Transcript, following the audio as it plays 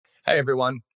Hey,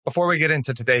 everyone. Before we get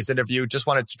into today's interview, just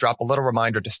wanted to drop a little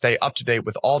reminder to stay up to date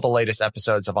with all the latest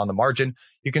episodes of On the Margin.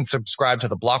 You can subscribe to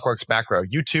the Blockworks Macro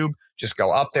YouTube. Just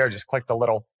go up there, just click the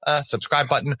little subscribe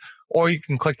button, or you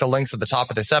can click the links at the top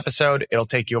of this episode. It'll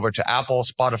take you over to Apple,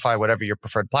 Spotify, whatever your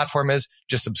preferred platform is.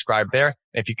 Just subscribe there.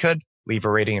 And if you could, leave a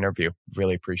rating and review.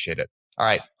 Really appreciate it. All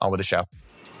right, on with the show.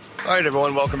 All right,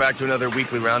 everyone. Welcome back to another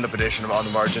weekly Roundup edition of On the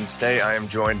Margin. Today, I am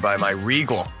joined by my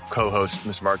regal co-host,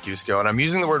 Mr. Mark Yusko. And I'm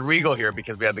using the word regal here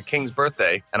because we had the King's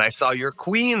birthday, and I saw your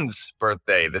Queen's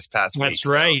birthday this past week. That's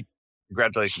right. So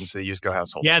congratulations to the Yusko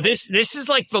household. Yeah, this is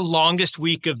like the longest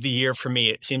week of the year for me.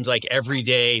 It seems like every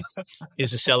day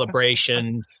is a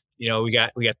celebration. You know, we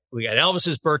got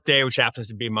Elvis's birthday, which happens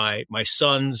to be my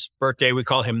son's birthday. We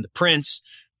call him the Prince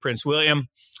William.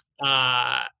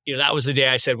 That was the day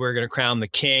I said we were going to crown the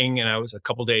king, and I was a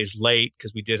couple days late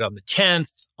because we did on the 10th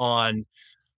on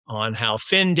Hal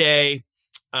Finn Day.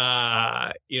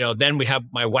 Then we have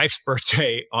my wife's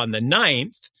birthday on the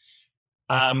 9th,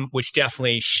 which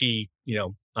definitely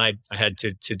I had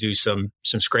to do some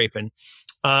scraping,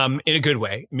 in a good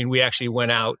way. I mean, we actually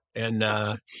went out and,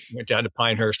 went down to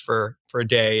Pinehurst for a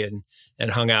day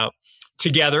and hung out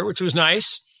together, which was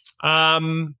nice.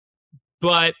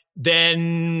 But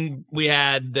then we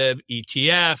had the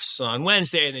ETFs on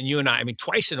Wednesday, and then you and I mean,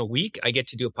 twice in a week, I get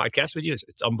to do a podcast with you.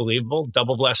 It's unbelievable.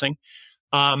 Double blessing.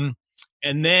 And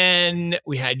then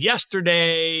we had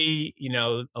yesterday,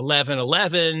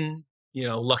 11/11,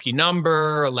 lucky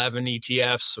number, 11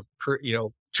 ETFs,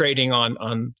 trading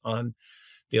on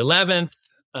the 11th,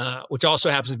 which also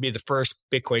happens to be the first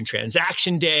Bitcoin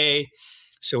transaction day.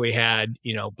 So we had,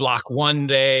 Block 1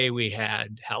 Day, we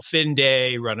had Hal Finn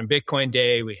Day, Running Bitcoin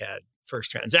Day, we had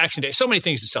First Transaction Day. So many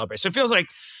things to celebrate. So it feels like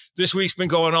this week's been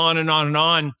going on and on and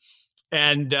on.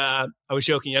 And I was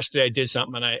joking yesterday, I did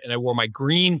something and I wore my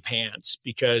green pants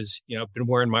because, I've been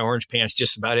wearing my orange pants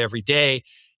just about every day.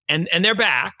 And they're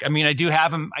back. I mean, I do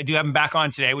have them back on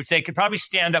today, which they could probably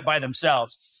stand up by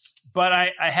themselves. But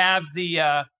I have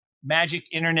the Magic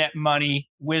Internet Money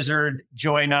Wizard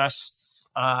join us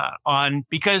on,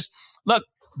 because look,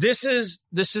 this is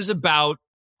about,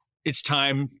 it's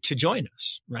time to join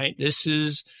us, right?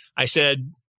 I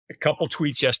said a couple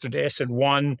tweets yesterday. I said,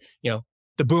 one, the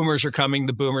boomers are coming.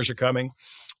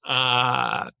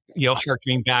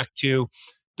 Harkening back to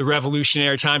the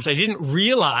revolutionary times. I didn't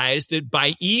realize that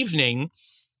by evening,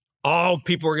 all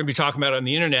people were going to be talking about on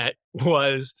the internet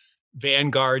was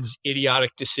Vanguard's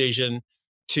idiotic decision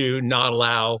to not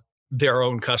allow their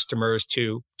own customers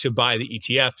to buy the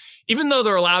ETF, even though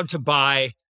they're allowed to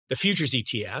buy the futures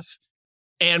ETF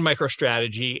and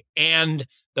MicroStrategy and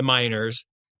the miners.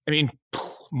 I mean,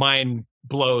 mind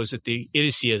blows at the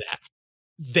idiocy of that.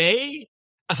 They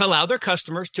have allowed their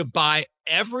customers to buy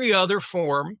every other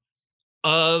form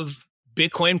of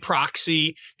Bitcoin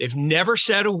proxy. They've never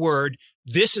said a word.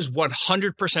 This is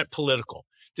 100% political.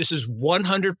 This is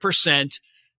 100%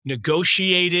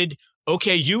 negotiated.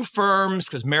 Okay, you firms,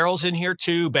 because Merrill's in here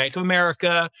too, Bank of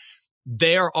America,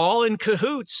 they're all in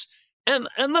cahoots. And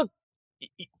look,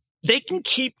 they can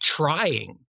keep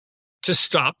trying to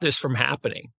stop this from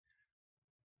happening,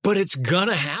 but it's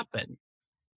gonna happen.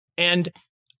 And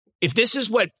if this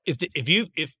is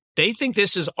if they think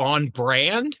this is on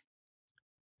brand,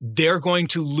 they're going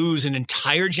to lose an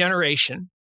entire generation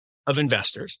of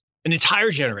investors, an entire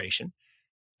generation.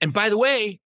 And by the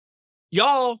way,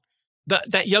 y'all,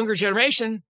 that younger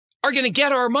generation are going to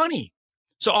get our money.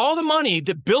 So all the money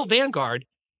that built Vanguard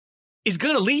is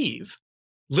going to leave,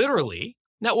 literally.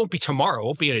 That won't be tomorrow. It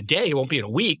won't be in a day. It won't be in a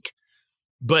week.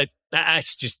 But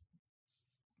that's just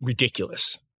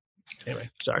ridiculous. Anyway,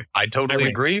 sorry. I totally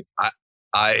agree.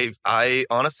 I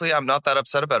honestly, I'm not that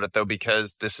upset about it though,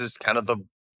 because this is kind of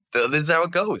this is how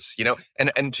it goes,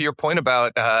 and to your point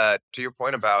about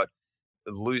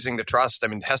losing the trust. I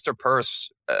mean, Hester Peirce,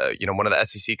 one of the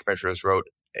SEC commissioners, wrote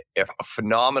a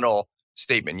phenomenal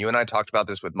statement. You and I talked about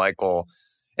this with Michael,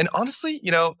 and honestly,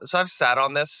 so I've sat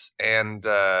on this, and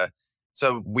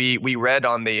so we read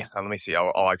on the. Let me see.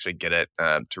 I'll actually get it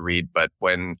to read. But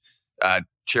when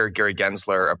Chair Gary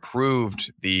Gensler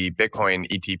approved the Bitcoin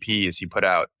ETPs, he put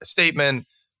out a statement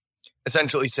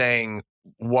essentially saying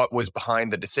what was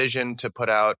behind the decision to put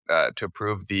out to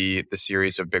approve the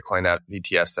series of Bitcoin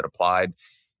ETFs that applied.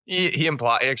 He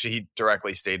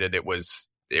directly stated it was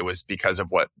because of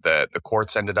what the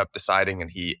courts ended up deciding, and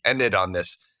he ended on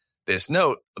this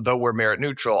note. Though we're merit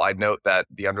neutral, I'd note that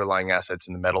the underlying assets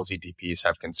in the metals ETPs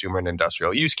have consumer and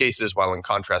industrial use cases, while in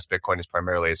contrast, Bitcoin is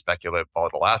primarily a speculative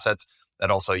volatile assets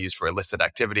that also used for illicit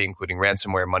activity, including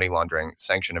ransomware, money laundering,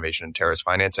 sanction evasion, and terrorist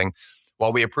financing.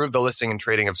 While we approved the listing and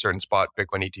trading of certain spot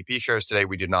Bitcoin ETP shares today,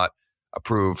 we did not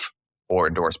approve or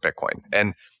endorse Bitcoin.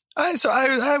 And I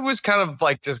was kind of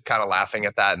like just kind of laughing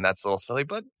at that, and that's a little silly,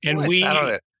 but and I sat on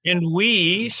it.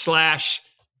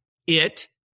 It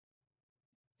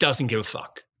doesn't give a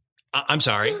fuck. I'm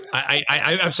sorry.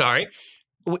 I'm sorry.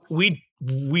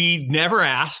 We never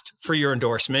asked for your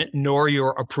endorsement nor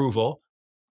your approval.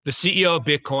 The CEO of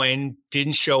Bitcoin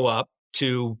didn't show up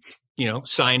to,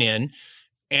 sign in.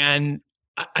 And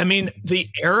I mean, the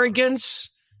arrogance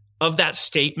of that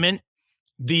statement,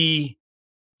 the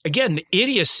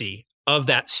idiocy of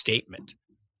that statement,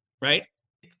 right?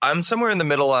 I'm somewhere in the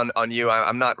middle on you.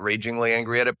 I'm not ragingly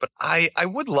angry at it, but I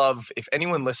would love if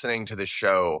anyone listening to this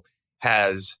show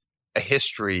has a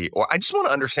history, or I just want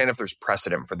to understand if there's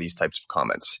precedent for these types of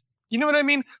comments. You know what I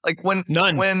mean? Like no,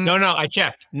 I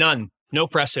checked. None. No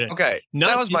precedent. Okay. None.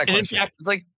 That was my question. In fact, it's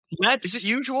like, is it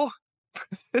usual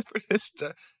for this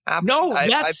to happen? No,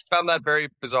 I found that very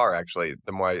bizarre, actually,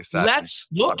 the more I sat. Let's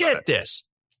look at this.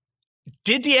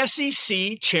 Did the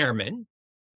SEC chairman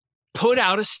put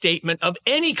out a statement of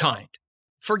any kind?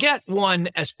 Forget one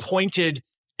as pointed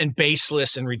and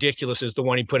baseless and ridiculous as the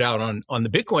one he put out on the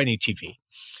Bitcoin ETP.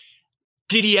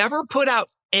 Did he ever put out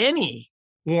any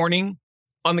warning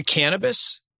on the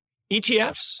cannabis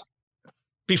ETFs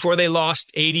before they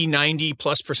lost 80,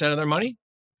 90+% of their money?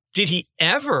 Did he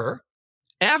ever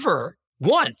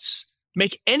once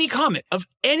make any comment of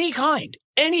any kind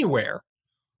anywhere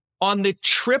on the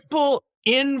triple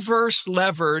inverse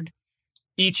levered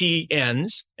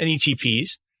ETNs and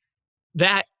ETPs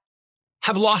that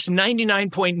have lost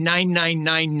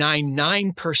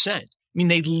 99.99999%? I mean,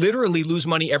 they literally lose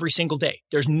money every single day.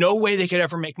 There's no way they could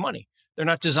ever make money. They're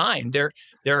not designed. They're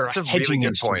That's a really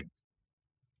good point.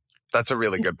 That's a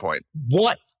really good point.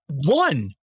 What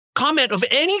one comment of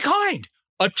any kind,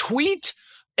 a tweet,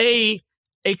 a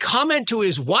comment to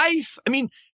his wife? I mean,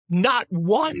 not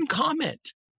one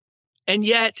comment. And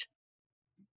yet,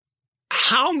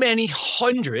 how many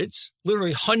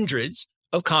literally hundreds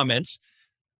of comments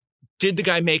did the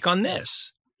guy make on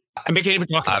this? I can't even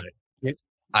talk about it.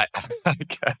 I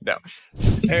no.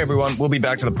 Hey everyone, we'll be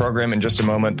back to the program in just a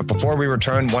moment. But before we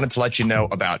return, wanted to let you know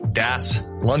about DAS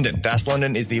London. DAS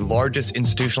London is the largest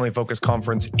institutionally focused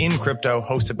conference in crypto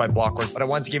hosted by Blockworks. But I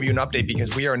wanted to give you an update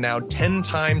because we are now 10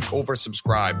 times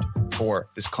oversubscribed for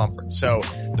this conference. So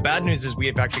the bad news is we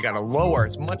have actually got to lower,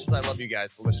 as much as I love you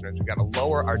guys, the listeners, we've got to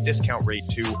lower our discount rate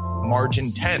to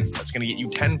margin 10. That's going to get you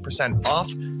 10%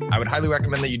 off. I would highly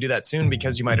recommend that you do that soon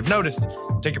because you might have noticed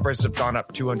ticket prices have gone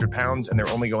up 200 pounds and they're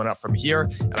only going up from here.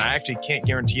 And I actually can't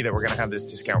guarantee that we're going to have this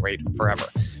discount rate forever.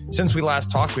 Since we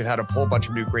last talked, we've had a whole bunch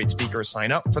of new great speakers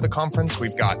sign up for the conference.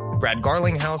 We've got Brad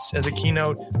Garlinghouse as a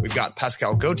keynote. We've got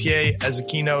Pascal Gauthier as a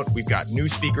keynote. We've got new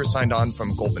speakers signed on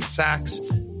from Goldman Sachs,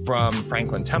 from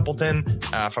Franklin Templeton,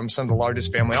 from some of the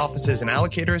largest family offices and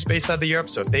allocators based out of Europe.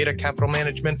 So Theta Capital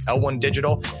Management, L1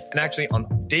 Digital. And actually on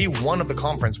day one of the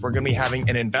conference, we're going to be having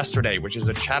an investor day, which is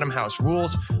a Chatham House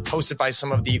rules hosted by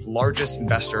some of the largest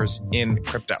investors in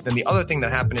crypto. Then the other thing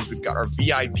that happened is we've got our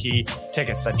VIP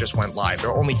tickets that just went live.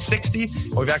 There are only 60.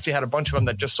 And we've actually had a bunch of them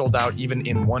that just sold out even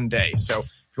in one day. So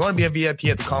if you want to be a VIP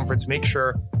at the conference, make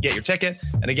sure you get your ticket.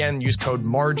 And again, use code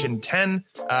MARGIN10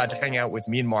 to hang out with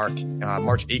me and Mark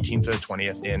March 18th to the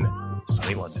 20th in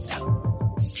sunny London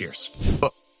town. Cheers.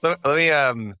 Let me,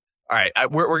 all right.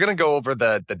 We're going to go over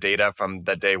the data from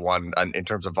the day one in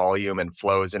terms of volume and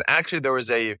flows. And actually, there was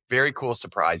a very cool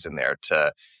surprise in there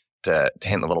to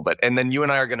hint a little bit. And then you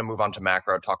and I are going to move on to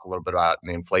macro, talk a little bit about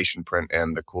the inflation print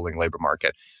and the cooling labor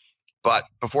market. But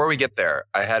before we get there,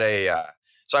 I had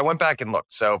so I went back and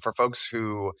looked. So for folks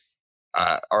who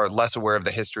are less aware of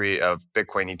the history of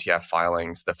Bitcoin ETF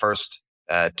filings, the first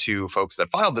two folks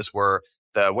that filed this were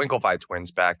the Winklevi twins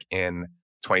back in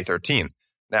 2013.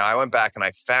 Now, I went back and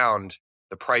I found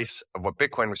the price of what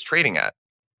Bitcoin was trading at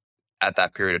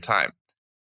that period of time,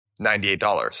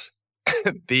 $98.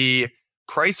 The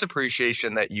price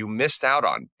appreciation that you missed out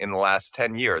on in the last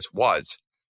 10 years was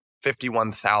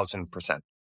 51,000%.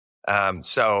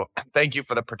 So thank you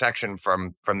for the protection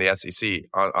from the SEC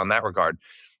on that regard.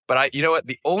 But you know what?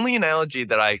 The only analogy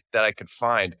that I could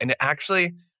find, and it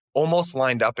actually almost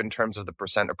lined up in terms of the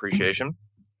percent appreciation,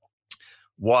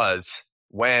 was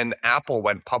when Apple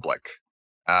went public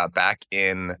back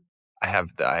in, I have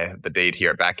the date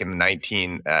here, back in the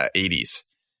 1980s.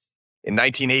 In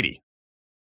 1980,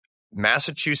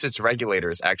 Massachusetts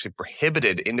regulators actually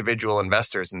prohibited individual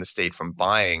investors in the state from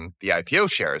buying the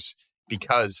IPO shares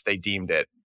because they deemed it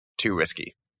too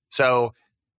risky. So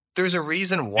there's a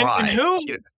reason why. And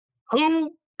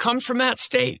who comes from that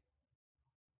state?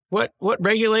 What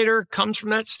regulator comes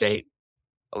from that state?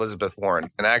 Elizabeth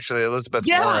Warren. And actually, Elizabeth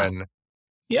Warren,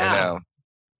 yeah.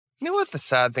 You know what the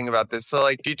sad thing about this? So,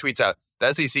 like, she tweets out,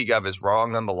 the SEC Gov is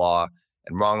wrong on the law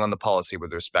and wrong on the policy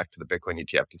with respect to the Bitcoin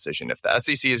ETF decision. If the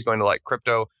SEC is going to let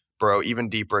crypto burrow even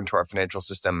deeper into our financial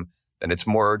system, then it's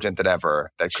more urgent than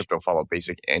ever that crypto follow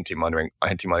basic anti-money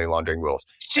laundering rules.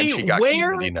 See, and she got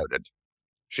community noted.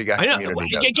 She got community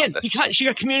noted. Again, because she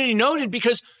got community noted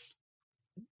because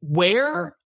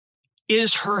where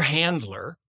is her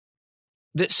handler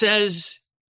that says,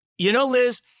 you know,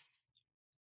 Liz,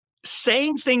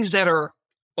 saying things that are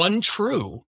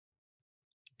untrue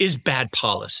is bad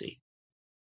policy,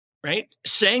 right?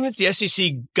 Saying that the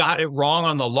SEC got it wrong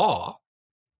on the law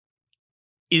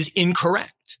is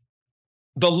incorrect.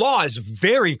 The law is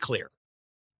very clear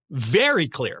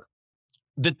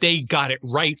that they got it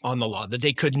right on the law, that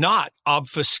they could not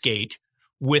obfuscate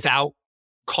without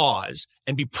cause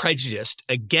and be prejudiced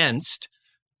against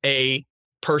a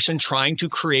person trying to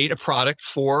create a product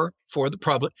for the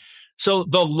public. So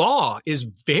the law is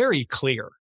very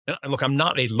clear. And look, I'm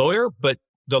not a lawyer, but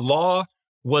the law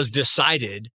was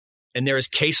decided, and there is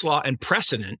case law and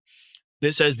precedent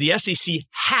that says the SEC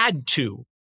had to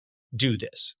do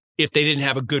this if they didn't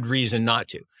have a good reason not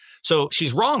to. So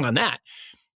she's wrong on that.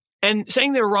 And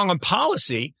saying they were wrong on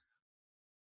policy,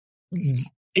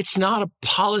 it's not a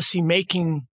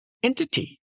policy-making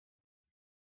entity.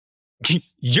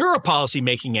 You're a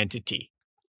policy-making entity.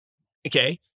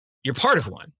 Okay? You're part of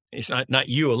one. It's not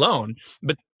you alone,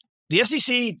 but the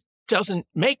SEC doesn't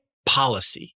make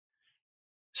policy.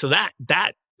 So that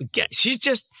she's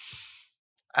just.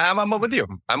 I'm with you.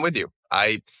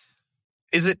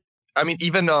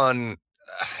 Even on,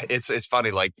 it's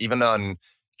funny, like even on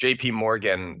JP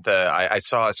Morgan, I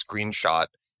saw a screenshot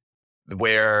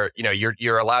where, you know,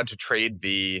 you're allowed to trade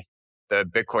the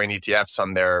Bitcoin ETFs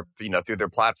on their, you know, through their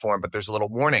platform, but there's a little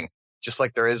warning, just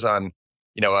like there is on,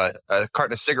 you know, a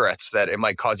carton of cigarettes, that it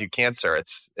might cause you cancer.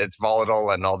 It's volatile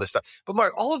and all this stuff. But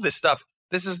Mark, all of this stuff,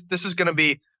 this is going to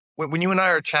be when you and I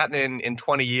are chatting in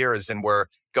 20 years and we're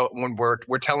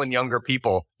telling younger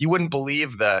people, you wouldn't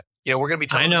believe we're going to be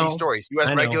telling these stories.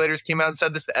 U.S. regulators came out and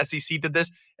said this, the SEC did this,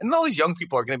 and all these young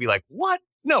people are going to be like, what?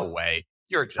 No way.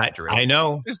 You're exaggerating. I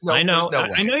know. I know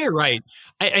you're right.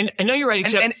 I know you're right.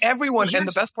 Except, and everyone, and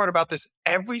the best part about this,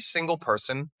 every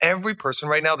person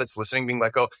right now that's listening being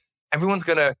like, oh, everyone's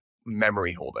going to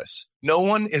memory hold this. No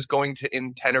one is going to,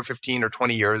 in 10 or 15 or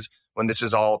 20 years, when this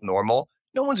is all normal,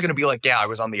 no one's going to be like, yeah, I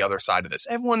was on the other side of this.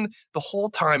 Everyone the whole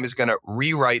time is going to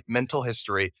rewrite mental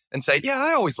history and say, yeah,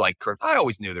 I always liked crypto. I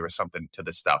always knew there was something to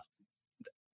this stuff.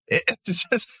 That's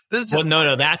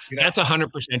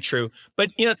 100% true.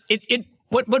 But, you know,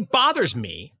 what bothers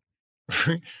me,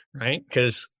 right?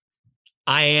 Because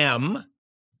I am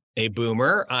a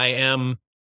boomer. I am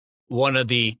one of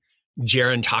the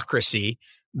gerontocracy,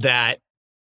 that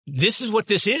this is what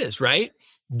this is, right?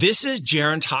 This is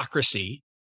gerontocracy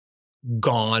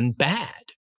gone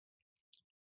bad,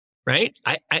 right?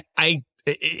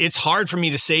 It's hard for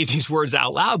me to say these words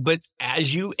out loud, but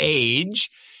as you age,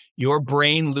 your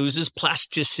brain loses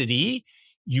plasticity.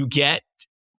 You get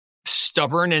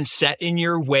stubborn and set in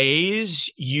your ways.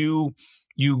 You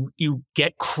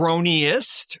get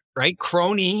cronyist, right?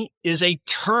 Crony is a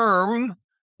term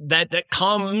that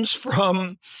comes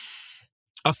from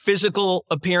a physical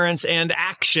appearance and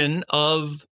action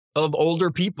of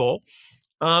older people.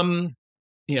 You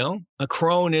know, a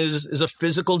crone is a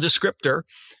physical descriptor.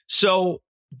 So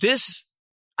this,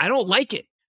 I don't like it.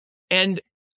 And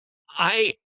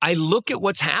I look at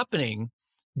what's happening,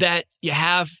 that you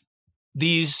have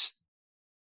these,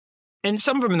 and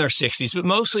some of them in their 60s, but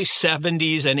mostly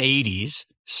 70s and 80s,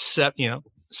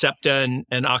 septa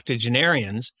and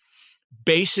octogenarians,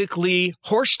 basically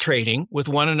horse trading with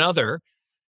one another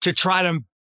to try to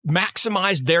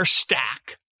maximize their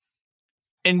stack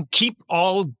and keep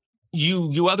all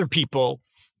you other people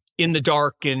in the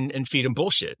dark and feed them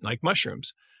bullshit like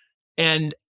mushrooms.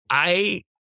 And it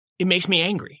makes me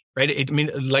angry, right?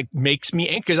 Makes me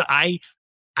angry because I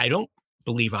don't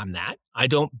believe I'm that. I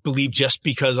don't believe just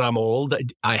because I'm old,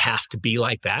 I have to be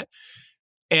like that.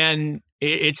 And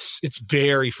it's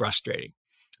very frustrating.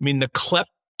 I mean, the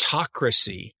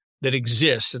kleptocracy that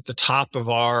exists at the top of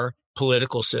our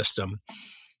political system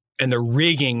and the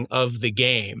rigging of the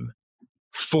game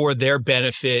for their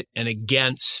benefit and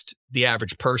against the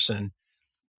average person,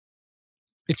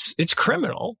 it's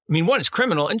criminal. I mean, one, it's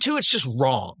criminal, and two, it's just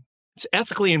wrong. It's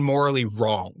ethically and morally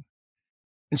wrong.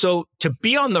 And so to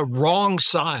be on the wrong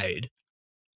side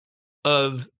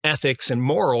of ethics and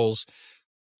morals,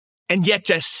 and yet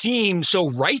to seem so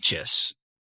righteous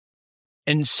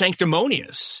and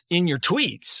sanctimonious in your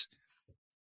tweets,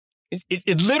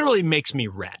 it literally makes me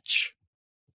retch.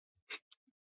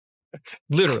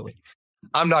 Literally.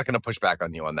 I'm not going to push back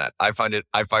on you on that. I find it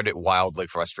wildly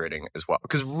frustrating as well,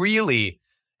 because really,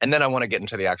 and then I want to get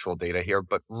into the actual data here,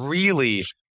 but really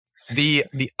the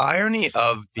irony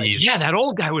of these. Yeah, that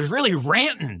old guy was really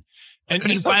ranting.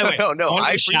 And by the way, no,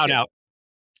 I shout out.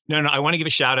 No, I want to give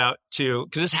a shout out to,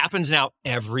 because this happens now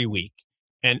every week.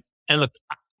 And look,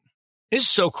 it's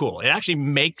so cool. It actually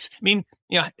makes,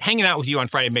 hanging out with you on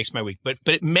Friday makes my week, but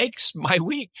it makes my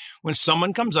week when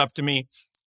someone comes up to me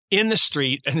in the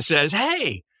street and says,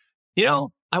 "Hey,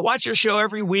 I watch your show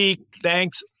every week.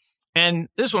 Thanks." And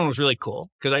this one was really cool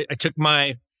because I took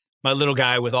my little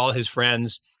guy with all his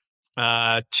friends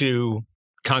to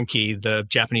Kanki, the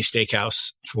Japanese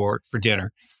steakhouse, for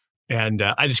dinner. And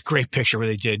I had this great picture where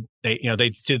they did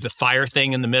the fire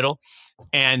thing in the middle,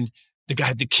 and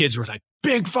the kids were like,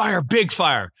 "Big fire, big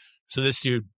fire." So this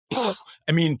dude,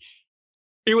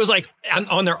 it was like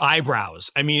on their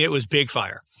eyebrows. It was big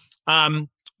fire.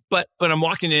 But I'm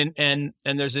walking in and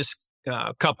there's this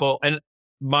couple, and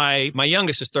my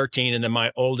youngest is 13 and then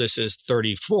my oldest is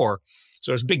 34.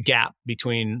 So there's a big gap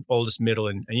between oldest, middle,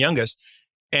 and youngest.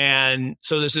 And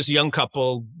so there's this young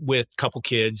couple with a couple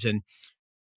kids, and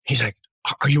he's like,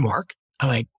 "Are you Mark?" I'm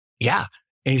like, "Yeah."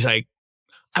 And he's like,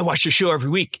 "I watch your show every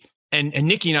week. And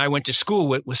Nikki and I went to school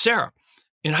with Sarah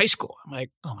in high school." I'm like,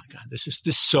 "Oh my God, this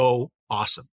is so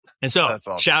awesome." And so That's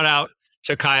awesome. Shout out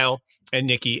to Kyle and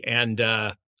Nikki. And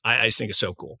I just think it's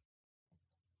so cool.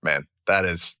 Man,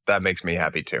 that makes me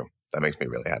happy too. That makes me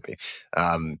really happy.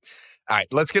 All right,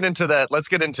 let's get into that. Let's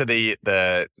get into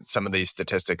the some of these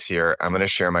statistics here. I'm going to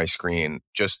share my screen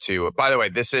just to. By the way,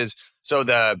 this is so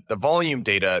the volume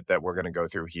data that we're going to go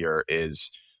through here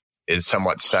is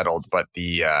somewhat settled, but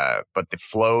the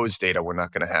flows data, we're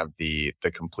not going to have the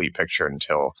complete picture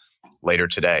until later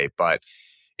today. But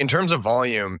in terms of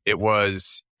volume, it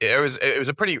was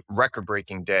a pretty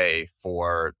record-breaking day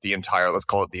for the entire, let's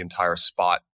call it the entire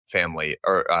spot family,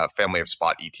 or family of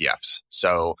spot ETFs.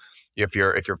 So if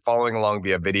you're following along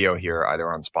via video here,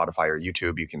 either on Spotify or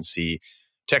YouTube, you can see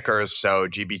tickers. So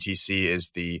GBTC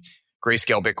is the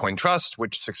Grayscale Bitcoin Trust,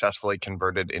 which successfully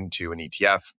converted into an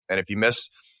ETF. And if you missed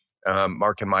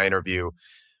Mark and my interview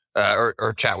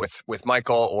or chat with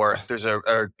Michael, or there's a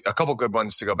couple good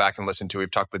ones to go back and listen to.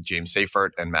 We've talked with James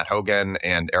Seifert and Matt Hogan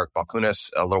and Eric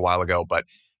Balkunas a little while ago, but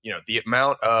the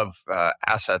amount of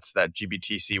assets that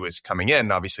GBTC was coming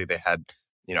in, obviously they had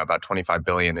about 25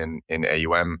 billion in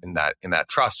AUM in that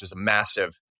trust, was a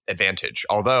massive advantage.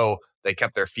 Although they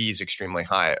kept their fees extremely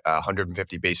high,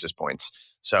 150 basis points.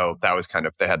 So that was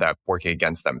they had that working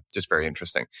against them. Just very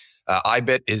interesting.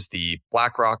 IBIT is the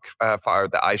BlackRock file,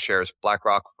 the iShares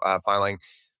BlackRock filing.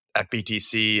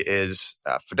 FBTC is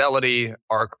Fidelity.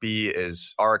 ARKB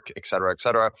is ARK, et cetera, et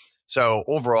cetera. So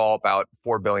overall, about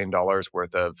 $4 billion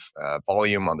worth of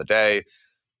volume on the day.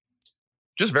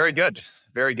 Just very good.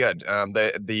 Very good.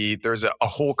 There's a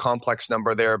whole complex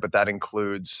number there, but that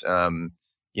includes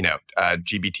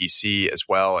GBTC as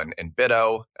well, and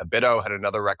BITO. BITO had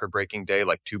another record-breaking day,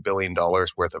 like $2 billion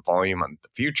worth of volume on the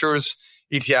futures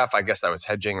ETF. I guess that was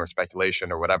hedging or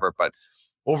speculation or whatever. But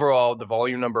overall, the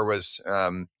volume number was,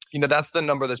 that's the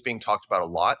number that's being talked about a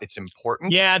lot. It's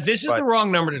important. Yeah, this is the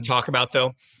wrong number to talk about,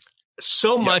 though.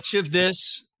 So much of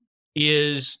this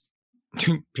is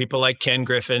people like Ken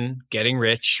Griffin getting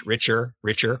richer.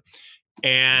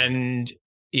 And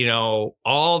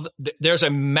there's a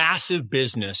massive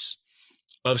business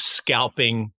of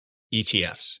scalping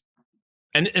ETFs.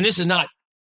 And this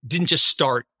didn't just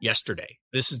start yesterday.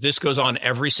 This goes on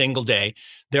every single day.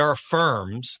 There are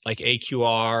firms like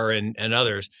AQR and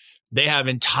others. They have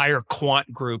entire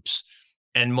quant groups,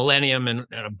 and Millennium and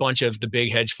a bunch of the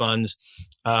big hedge funds,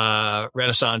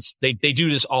 Renaissance. They do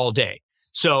this all day.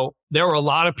 So there were a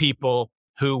lot of people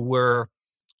who were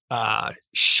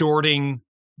shorting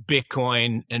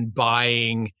Bitcoin and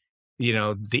buying, the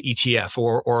ETF,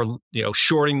 or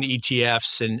shorting the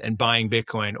ETFs and buying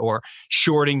Bitcoin, or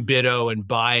shorting BITO and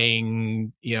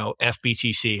buying,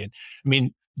 FBTC.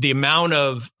 And the amount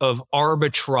of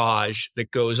arbitrage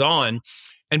that goes on,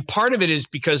 and part of it is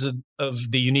because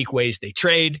of the unique ways they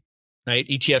trade, right?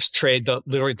 ETFs trade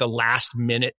literally the last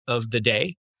minute of the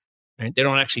day. Right? They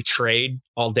don't actually trade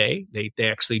all day. They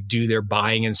actually do their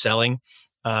buying and selling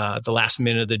the last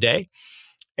minute of the day.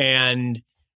 And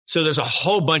so there's a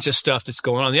whole bunch of stuff that's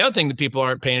going on. The other thing that people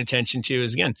aren't paying attention to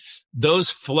is, again, those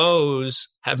flows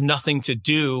have nothing to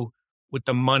do with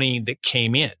the money that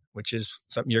came in, which is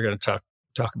something you're going to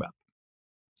talk about.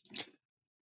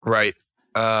 Right.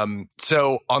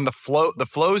 So on the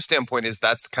flow standpoint is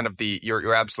that's kind of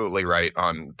you're absolutely right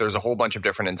on. There's a whole bunch of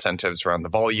different incentives around the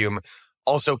volume.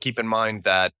 Also keep in mind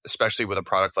that, especially with a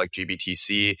product like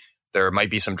GBTC, there might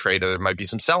be some trade or there might be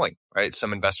some selling, right?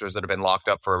 Some investors that have been locked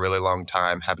up for a really long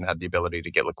time, haven't had the ability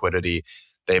to get liquidity,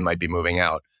 they might be moving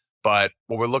out. But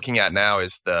what we're looking at now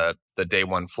is the day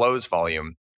one flows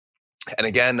volume. And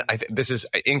again, this is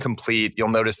incomplete. You'll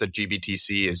notice that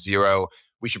GBTC is 0.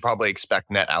 We should probably expect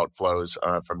net outflows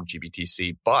from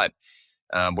GBTC, but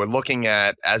we're looking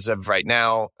at, as of right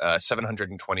now,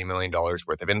 $720 million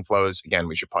worth of inflows. Again,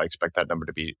 we should probably expect that number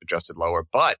to be adjusted lower.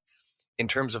 But in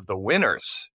terms of the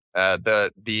winners,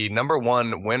 the number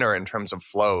one winner in terms of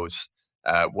flows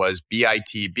was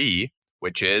BITB,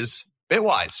 which is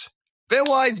Bitwise.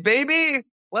 Bitwise, baby,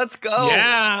 let's go!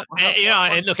 Yeah,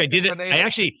 and look, I did it. I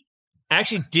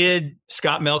actually did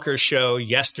Scott Melker's show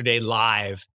yesterday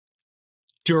live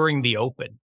during the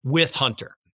open with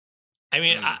Hunter. I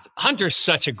mean, Hunter's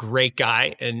such a great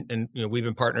guy, and we've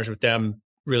been partners with them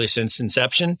really since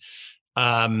inception.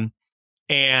 And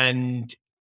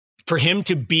for him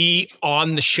to be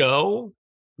on the show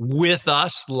with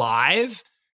us live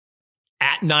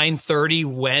at 9:30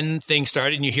 when things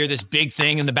started, and you hear this big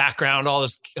thing in the background, all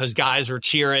those guys were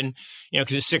cheering,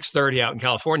 because it's 6:30 out in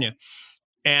California.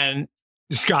 And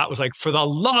Scott was like, "For the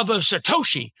love of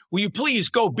Satoshi, will you please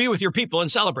go be with your people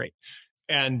and celebrate?"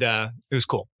 And it was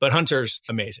cool. But Hunter's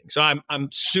amazing. So I'm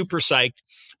super psyched.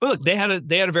 But look, they had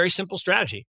a very simple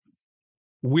strategy.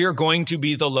 We're going to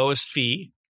be the lowest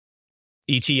fee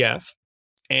ETF.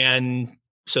 And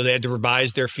so they had to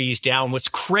revise their fees down. What's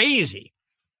crazy,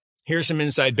 here's some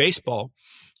inside baseball.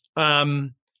 The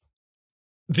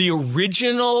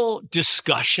original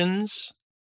discussions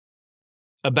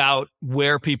about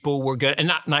where people were going,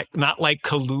 and not like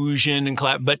collusion and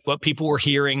collab, but what people were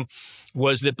hearing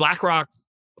was that BlackRock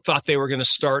thought they were going to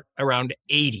start around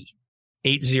 80.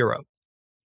 And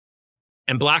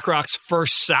BlackRock's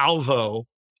first salvo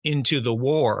into the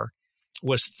war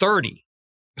was 30.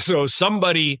 So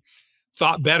somebody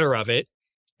thought better of it,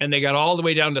 and they got all the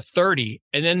way down to 30.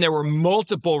 And then there were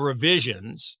multiple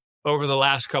revisions over the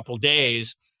last couple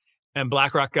days, and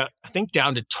BlackRock got, I think,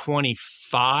 down to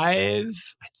 25,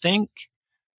 I think.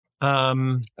 I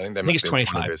think it's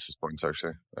 25 20 basis points,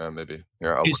 actually. Maybe.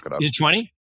 Here, I'll look it up. Is it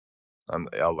 20?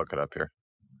 I'll look it up here.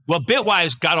 Well,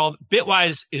 Bitwise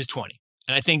is 20.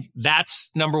 And I think that's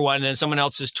number one. And then someone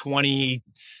else is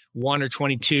 21 or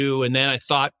 22. And then I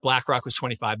thought BlackRock was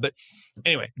 25. But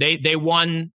anyway, they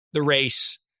won the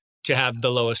race to have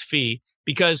the lowest fee,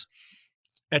 because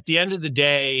at the end of the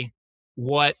day,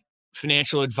 what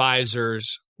financial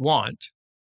advisors want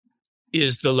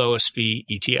is the lowest fee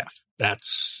ETF.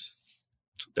 That's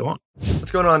what they want.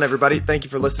 What's going on, everybody? Thank you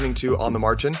for listening to On the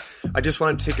Margin. I just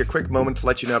wanted to take a quick moment to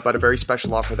let you know about a very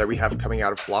special offer that we have coming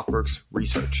out of Blockworks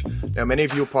Research. Now, many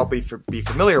of you will probably be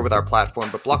familiar with our platform,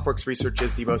 but Blockworks Research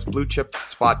is the most blue chip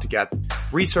spot to get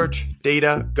research,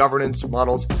 data, governance,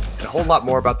 models, and a whole lot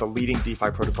more about the leading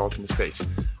DeFi protocols in the space.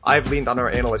 I've leaned on our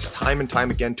analysts time and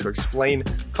time again to explain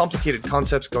complicated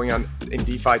concepts going on in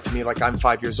DeFi to me like I'm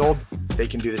 5 years old. They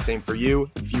can do the same for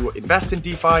you. If you invest in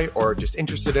DeFi or are just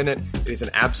interested in it, it is an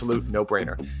absolute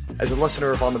no-brainer. As a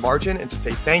listener of On the Margin, and to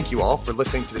say thank you all for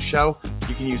listening to the show,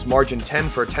 you can use Margin 10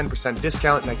 for a 10%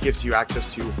 discount, and that gives you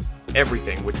access to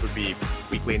everything, which would be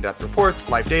weekly in-depth reports,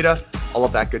 live data, all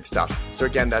of that good stuff. So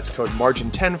again, that's code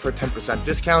Margin 10 for a 10%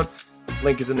 discount.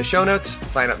 Link is in the show notes.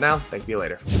 Sign up now. Thank you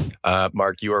later.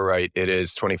 Mark, you are right. It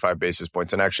is 25 basis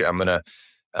points. And actually, I'm going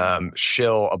to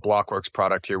shill a Blockworks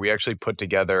product here. We actually put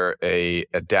together a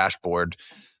dashboard.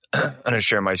 I'm going to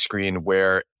share my screen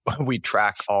where we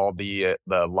track all the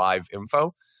live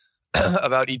info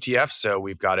about ETFs. So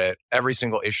we've got it every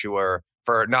single issuer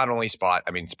for not only Spot.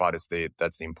 I mean, Spot is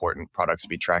that's the important products to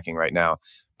be tracking right now.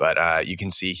 But you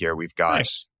can see here we've got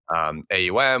Nice.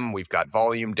 AUM, we've got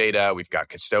volume data, we've got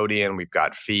custodian, we've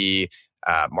got fee,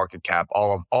 market cap,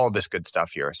 all of this good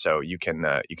stuff here. So you can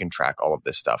track all of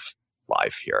this stuff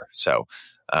live here. So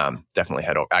definitely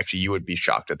head over. Actually, you would be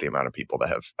shocked at the amount of people that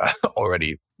have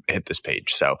already hit this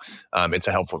page. So it's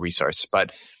a helpful resource.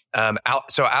 But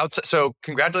so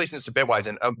congratulations to Bitwise.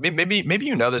 And maybe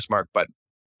you know this, Mark, but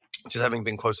just having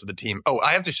been close to the team. Oh,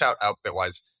 I have to shout out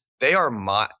Bitwise. They are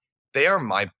my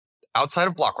outside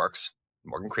of Blockworks,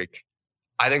 Morgan Creek,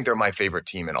 I think they're my favorite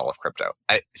team in all of crypto.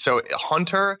 So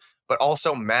Hunter, but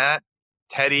also Matt,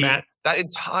 Teddy, that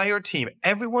entire team,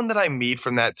 everyone that I meet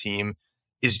from that team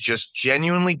is just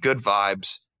genuinely good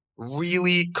vibes,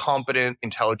 really competent,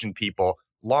 intelligent people,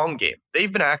 long game.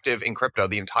 They've been active in crypto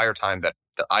the entire time that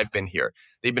I've been here.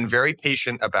 They've been very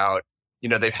patient about,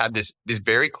 they've had this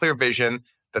very clear vision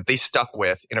that they stuck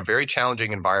with in a very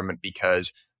challenging environment,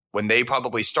 because when they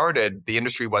probably started, the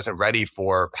industry wasn't ready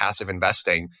for passive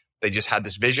investing. They just had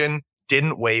this vision,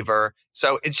 didn't waver.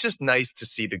 So it's just nice to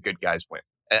see the good guys win.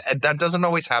 And that doesn't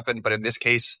always happen, but in this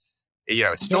case,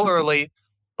 it's still early,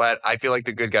 but I feel like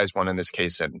the good guys won in this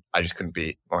case, and I just couldn't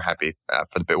be more happy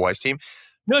for the Bitwise team.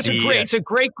 No, it's a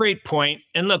great point.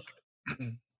 And look,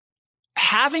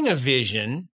 having a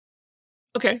vision,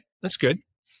 okay, that's good.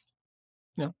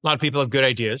 A lot of people have good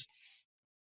ideas.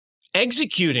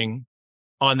 Executing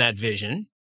on that vision,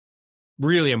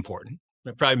 really important,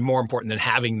 probably more important than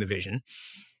having the vision.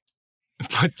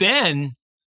 But then,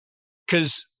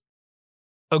 because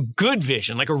a good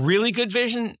vision, like a really good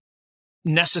vision,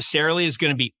 necessarily is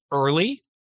going to be early.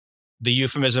 The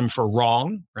euphemism for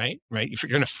wrong, right? If you're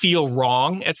going to feel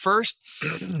wrong at first,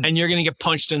 and you're going to get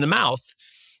punched in the mouth.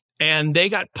 And they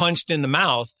got punched in the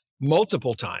mouth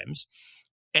multiple times,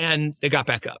 and they got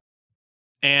back up.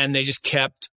 And they just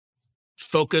kept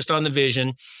focused on the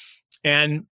vision.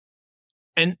 And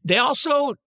they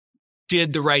also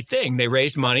did the right thing. They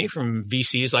raised money from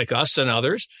VCs like us and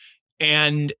others,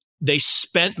 and they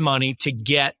spent money to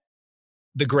get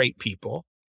the great people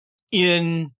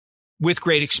in with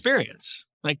great experience.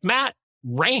 Like Matt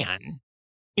ran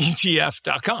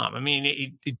ETF.com. I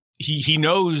mean, he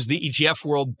knows the ETF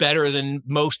world better than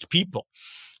most people.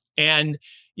 And,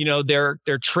 their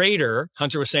trader,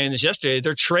 Hunter was saying this yesterday,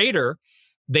 their trader,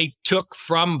 they took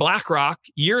from BlackRock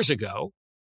years ago,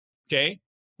 okay,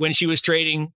 when she was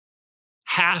trading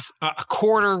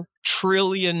 $250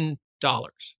 billion,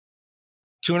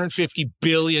 $250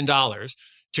 billion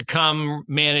to come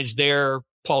manage their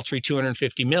paltry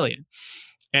 250 million.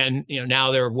 And,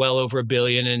 now they're well over $1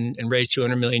 billion and raised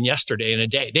 200 million yesterday in a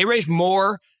day. They raised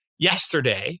more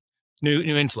yesterday, new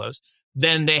inflows,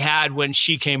 than they had when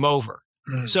she came over.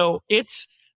 So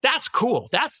that's cool.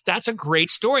 That's a great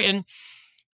story. And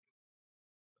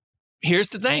here's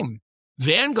the thing.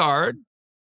 Vanguard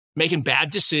making bad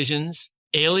decisions,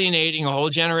 alienating a whole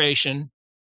generation.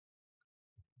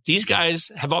 These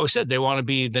guys have always said they want to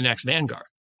be the next Vanguard.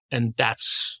 And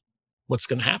that's what's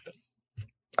going to happen.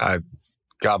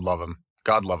 God love them.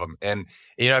 God love them. And,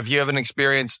 if you have an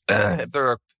experience, if there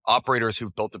are operators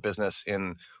who've built a business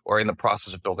or in the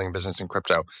process of building a business in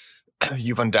crypto,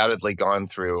 you've undoubtedly gone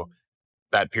through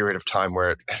that period of time where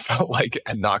it felt like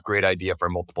a not great idea for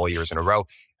multiple years in a row.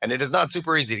 And it is not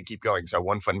super easy to keep going. So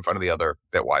one foot in front of the other,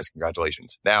 Bitwise.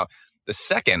 Congratulations. Now,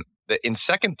 in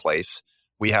second place,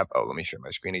 we have, let me share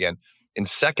my screen again. In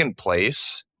second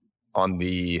place on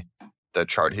the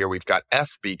chart here, we've got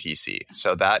FBTC.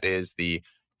 So that is the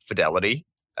Fidelity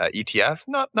ETF.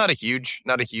 Not a huge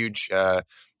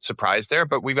surprise there,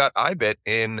 but we've got IBIT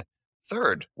in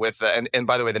third with, and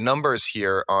by the way, the numbers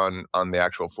here on the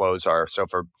actual flows are, so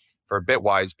for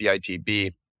Bitwise,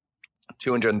 BITB,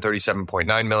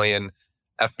 237.9 million.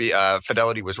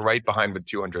 Fidelity was right behind with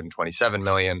 227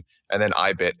 million, and then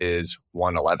IBIT is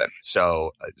 111.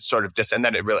 So sort of just, and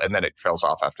then it trails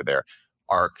off after there.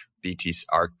 ARC B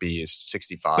is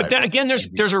 65. But then again,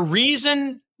 there's a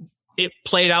reason it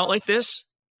played out like this.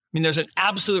 I mean, there's an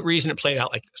absolute reason it played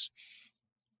out like this.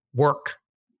 Work.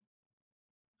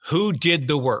 Who did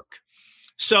the work?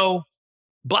 So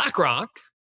BlackRock,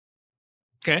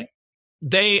 okay,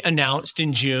 they announced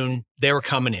in June they were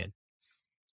coming in.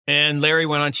 And Larry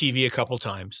went on TV a couple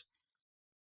times.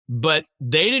 But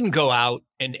they didn't go out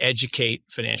and educate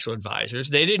financial advisors.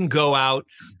 They didn't go out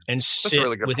and sit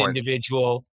with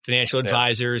individual financial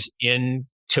advisors in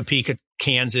Topeka,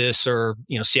 Kansas, or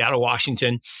Seattle,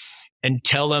 Washington, and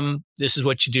tell them this is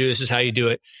what you do, this is how you do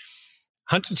it.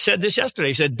 Hunter said this yesterday.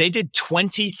 He said they did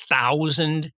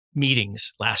 20,000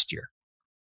 meetings last year.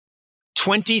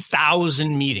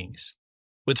 20,000 meetings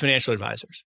with financial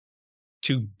advisors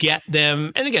to get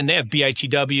them. And again, they have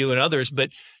BITW and others, but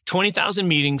 20,000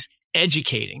 meetings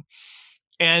educating.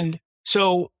 And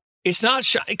so it's not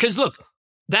because look,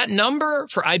 that number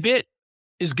for IBIT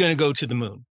is going to go to the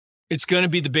moon. It's going to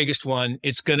be the biggest one.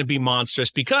 It's going to be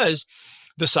monstrous because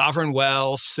the sovereign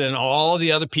wealths and all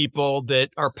the other people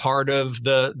that are part of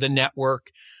the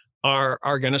network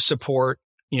are going to support,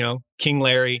 King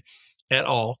Larry et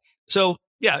al. So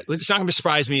yeah, it's not going to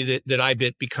surprise me that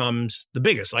IBIT becomes the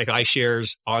biggest, like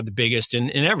iShares are the biggest in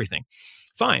everything.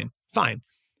 Fine.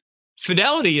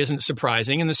 Fidelity isn't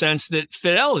surprising in the sense that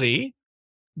Fidelity,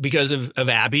 because of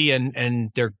Abby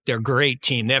and their great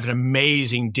team, they have an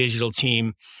amazing digital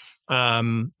team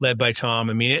led by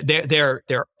Tom. I mean,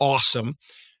 they're awesome.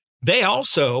 They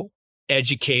also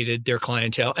educated their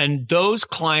clientele, and those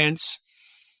clients,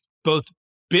 both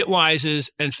Bitwise's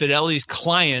and Fidelity's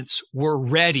clients, were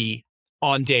ready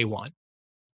on day one.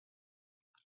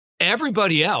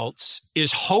 Everybody else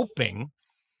is hoping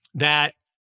that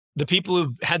the people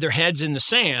who had their heads in the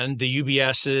sand, the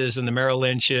UBSs and the Merrill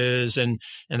Lynches and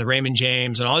the Raymond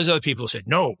James and all these other people said,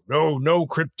 no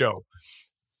crypto.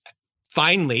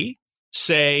 finally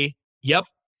say, yep.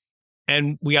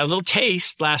 And we got a little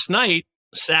taste last night,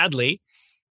 sadly,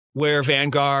 where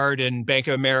Vanguard and Bank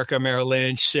of America, Merrill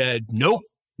Lynch said, nope,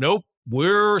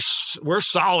 we're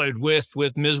solid with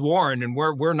Ms. Warren, and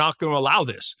we're not going to allow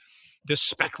this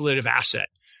speculative asset.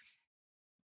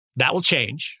 That will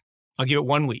change. I'll give it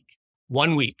 1 week.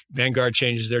 1 week, Vanguard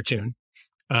changes their tune.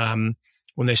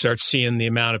 When they start seeing the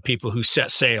amount of people who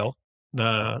set sail,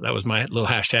 that was my little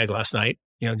hashtag last night.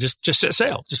 Just set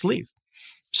sail, just leave.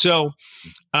 So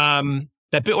that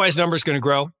Bitwise number is going to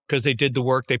grow because they did the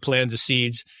work, they planted the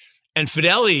seeds. And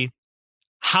Fidelity,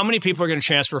 how many people are going to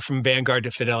transfer from Vanguard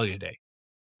to Fidelity today?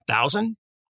 1,000,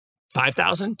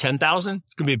 5,000, 10,000?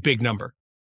 It's going to be a big number.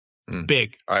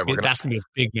 Big. All right, that's going to be a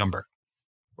big number.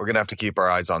 We're going to have to keep our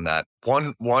eyes on that.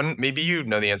 One, maybe you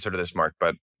know the answer to this, Mark,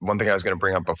 but one thing I was going to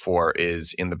bring up before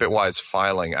is in the Bitwise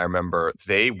filing, I remember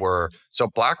so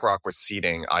BlackRock was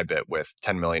seeding IBIT with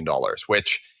 $10 million,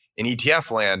 which in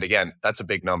ETF land, again, that's a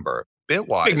big number.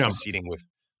 Bitwise was seeding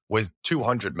with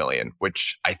 $200 million,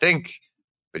 which I think,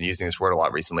 been using this word a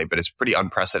lot recently, but it's pretty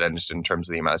unprecedented in terms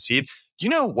of the amount of seed. Do you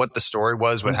know what the story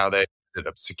was with how they ended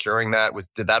up securing that?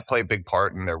 Did that play a big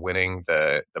part in their winning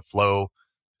the flow?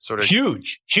 Sort of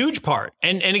huge part.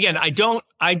 And again,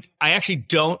 I actually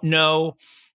don't know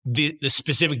the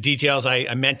specific details.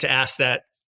 I meant to ask that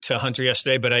to Hunter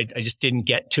yesterday, but I just didn't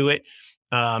get to it.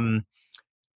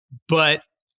 But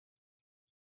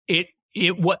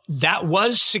that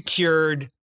was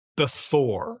secured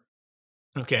before.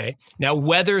 Okay. Now,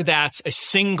 whether that's a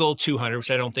single 200, which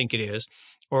I don't think it is,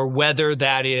 or whether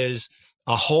that is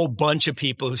a whole bunch of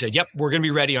people who said, yep, we're going to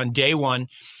be ready on day one.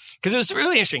 Because it was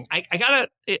really interesting. I got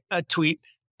a tweet,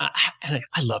 and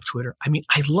I love Twitter. I mean,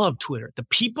 I love Twitter. The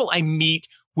people I meet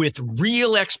with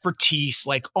real expertise,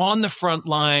 like on the front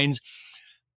lines,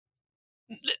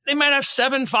 they might have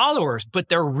 7 followers, but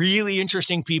they're really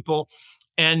interesting people.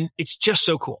 And it's just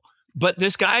so cool. But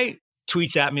this guy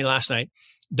tweets at me last night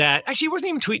that actually he wasn't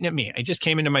even tweeting at me. I just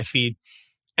came into my feed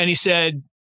and he said,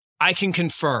 I can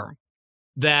confirm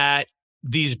that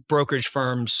these brokerage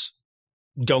firms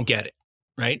don't get it,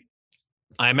 right?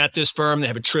 I'm at this firm. They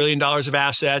have $1 trillion of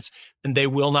assets and they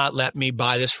will not let me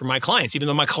buy this for my clients, even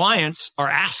though my clients are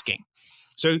asking.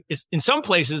 So in some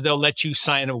places, they'll let you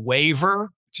sign a waiver,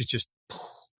 which is just,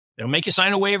 they'll make you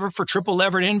sign a waiver for triple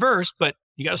levered inverse, but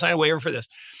you got to sign a waiver for this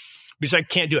because I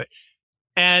can't do it.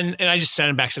 And I just sent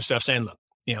him back some stuff saying, look,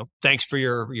 thanks for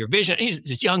your vision. He's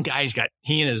this young guy.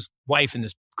 He and his wife in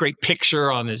this great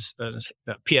picture on his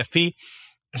PFP.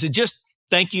 I said, just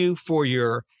thank you for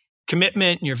your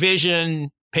commitment and your vision.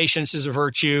 Patience is a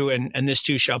virtue, and this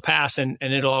too shall pass, and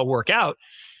it'll all work out.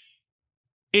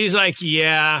 He's like,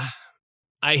 yeah,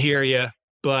 I hear you,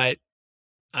 but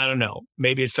I don't know.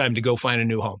 Maybe it's time to go find a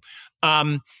new home.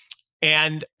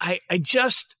 And I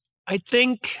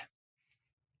think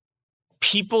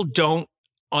people don't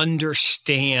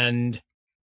understand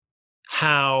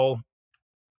how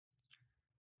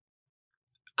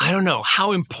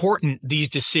important these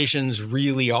decisions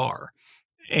really are.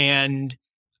 And,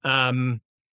 but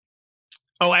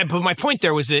my point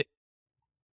there was that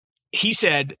he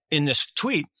said in this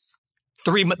tweet,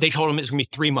 they told him it was going to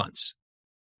be 3 months,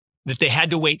 that they had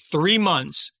to wait 3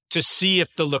 months to see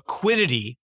if the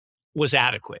liquidity was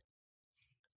adequate.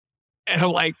 And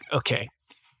I'm like, okay,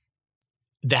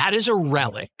 that is a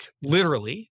relic,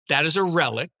 literally, that is a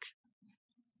relic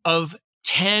of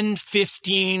 10,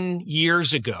 15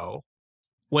 years ago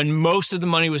when most of the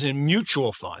money was in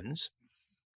mutual funds.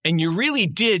 And you really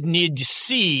did need to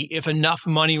see if enough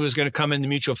money was going to come in the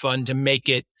mutual fund to make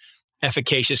it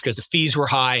efficacious because the fees were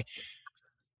high.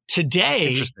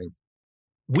 Today,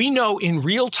 we know in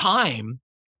real time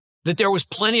that there was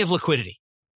plenty of liquidity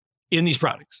in these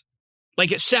products.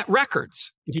 Like it set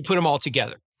records if you put them all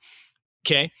together.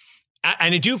 Okay.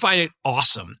 And I do find it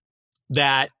awesome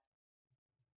that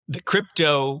the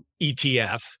crypto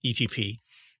ETP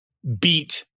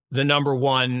beat the number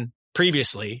one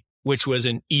previously, which was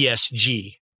an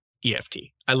ESG EFT.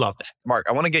 I love that. Mark,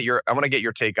 I want to get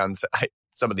your take on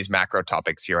some of these macro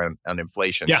topics here on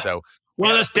inflation. Yeah. So,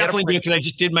 well, that's definitely good because I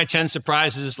just did my 10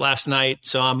 surprises last night.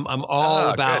 So I'm all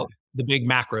about the big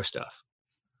macro stuff.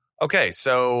 Okay.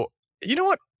 So you know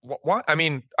what? I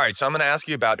mean, all right. So I'm going to ask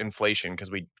you about inflation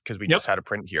because we just had a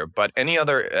print here. But any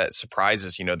other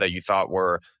surprises, that you thought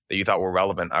were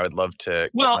relevant? I would love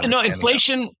to. Well, no,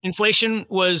 inflation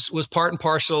was part and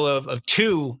parcel of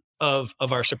two of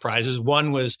our surprises.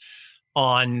 One was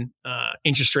on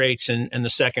interest rates, and the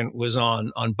second was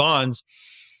on bonds.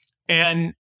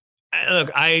 And look,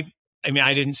 I mean,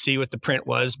 I didn't see what the print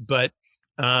was, but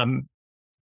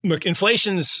look,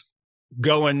 inflation's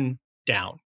going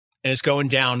down. and it's going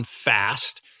down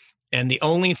fast. And the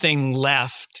only thing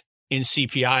left in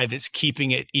CPI that's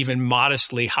keeping it even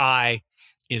modestly high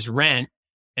is rent.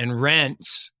 And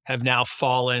rents have now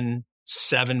fallen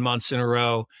 7 months in a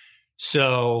row.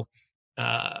 So,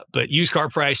 but used car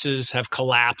prices have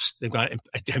collapsed. They've gone,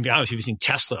 to be honest, you've seen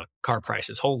Tesla car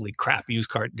prices. Holy crap, used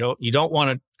car. You don't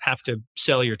want to have to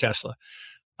sell your Tesla.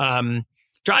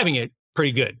 Driving it,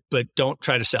 pretty good, but don't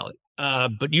try to sell it.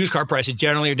 But used car prices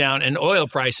generally are down, and oil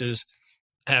prices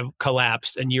have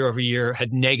collapsed and year over year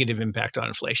had negative impact on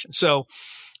inflation. So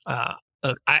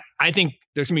I think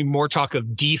there's going to be more talk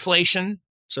of deflation.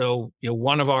 So,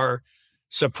 one of our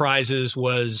surprises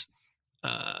was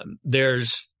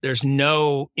there's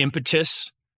no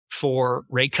impetus for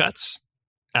rate cuts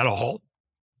at all.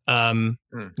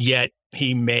 Yet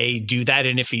he may do that.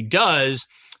 And if he does,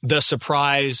 the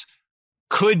surprise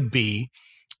could be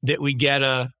that we get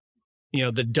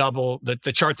the double,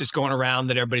 the chart that's going around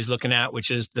that everybody's looking at, which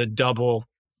is the double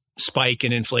spike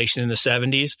in inflation in the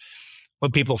 70s.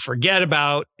 What people forget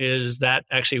about is that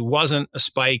actually wasn't a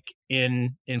spike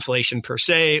in inflation per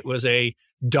se. It was a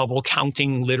double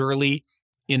counting literally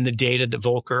in the data that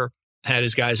Volcker had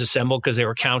his guys assemble because they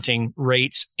were counting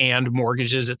rates and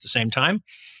mortgages at the same time.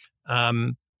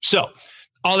 So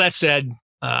all that said,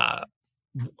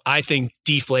 I think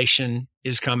deflation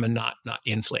is coming, not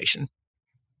inflation.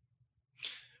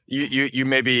 You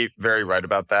may be very right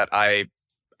about that. I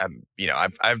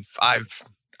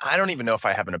don't even know if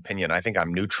I have an opinion. I think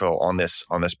I'm neutral on this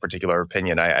particular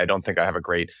opinion. I don't think I have a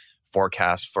great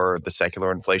forecast for the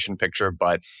secular inflation picture,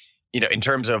 but in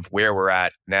terms of where we're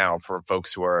at now, for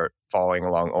folks who are following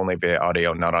along only via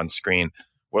audio, not on screen,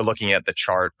 we're looking at the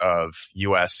chart of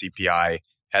U.S. CPI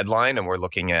headline, and we're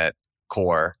looking at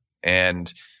core.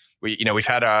 And we've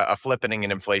had a flippening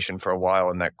in inflation for a while,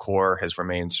 and that core has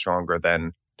remained stronger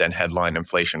than headline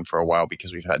inflation for a while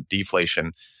because we've had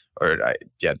deflation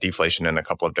in a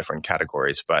couple of different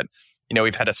categories. But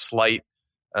we've had a slight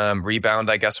rebound,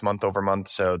 I guess, month over month.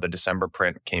 So the December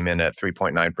print came in at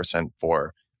 3.9%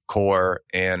 for core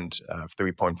and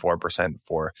 3.4%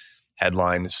 for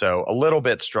headline. So a little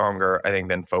bit stronger, I think,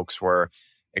 than folks were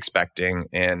expecting.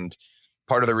 And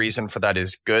part of the reason for that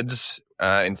is goods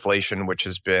inflation, which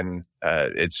has been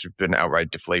it's been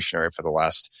outright deflationary for the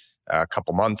last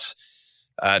couple months,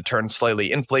 turned slightly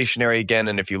inflationary again.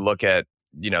 And if you look at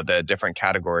the different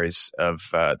categories of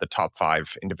the top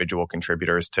 5 individual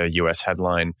contributors to U.S.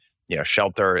 headline,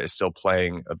 shelter is still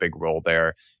playing a big role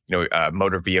there.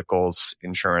 Motor vehicles,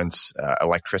 insurance,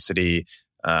 electricity,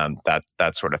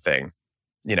 that sort of thing.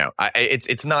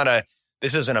 It's not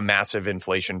this isn't a massive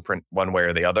inflation print one way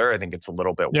or the other. I think it's a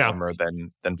little bit warmer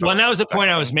than. Well, and that was the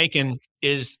point I was making,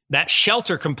 is that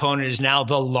shelter component is now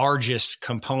the largest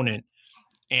component,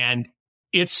 and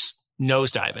it's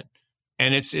nosediving,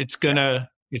 and it's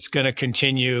gonna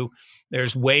continue.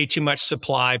 There's way too much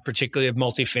supply, particularly of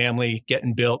multifamily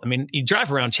getting built. I mean, you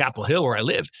drive around Chapel Hill where I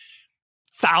live,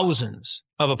 thousands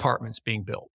of apartments being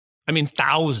built. I mean,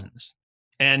 thousands,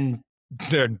 and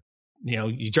they're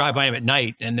you drive by them at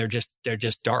night and they're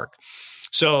just dark.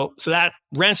 So that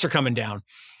rents are coming down,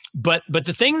 but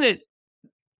the thing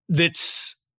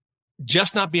that's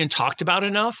just not being talked about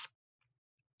enough,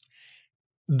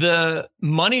 the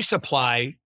money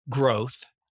supply growth,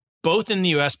 both in the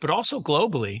US, but also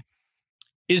globally,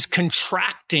 is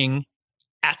contracting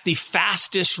at the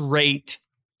fastest rate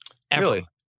ever. Really?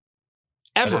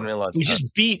 Ever. I didn't realize we that.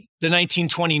 just beat the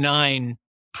 1929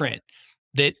 print.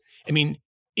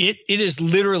 It is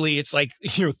literally, it's like,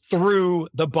 through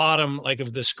the bottom, like,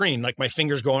 of the screen, like my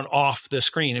fingers going off the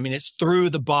screen. I mean, it's through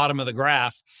the bottom of the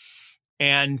graph.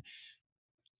 And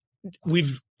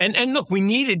look, we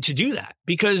needed to do that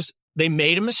because they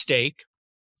made a mistake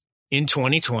in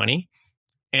 2020,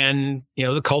 and,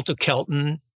 the cult of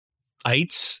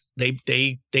Keltonites,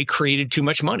 they created too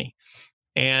much money,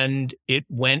 and it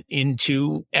went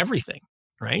into everything,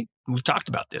 right? We've talked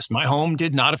about this. My home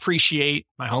did not appreciate.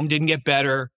 My home didn't get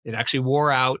better. It actually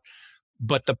wore out,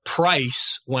 but the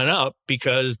price went up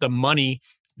because the money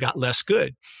got less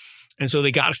good. And so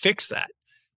they got to fix that.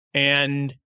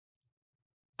 And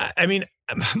I mean,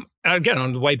 again,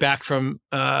 on the way back from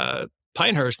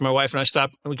Pinehurst, my wife and I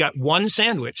stopped, and we got one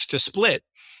sandwich to split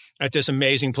at this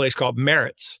amazing place called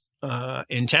Merritt's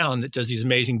in town that does these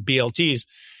amazing BLTs. It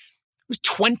was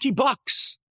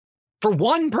 $20 for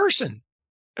one person.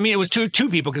 I mean, it was two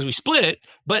people because we split it,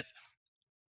 but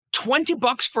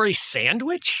 $20 for a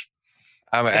sandwich?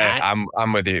 I'm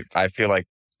with you. I feel like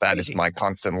that is my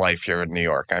constant life here in New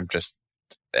York. I'm just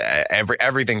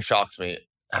everything shocks me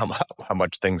how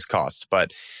much things cost.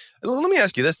 But let me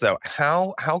ask you this though: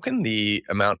 how can the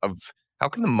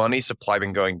money supply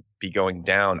been going be going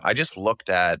down. I just looked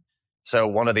at, so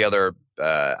one of the other,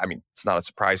 it's not a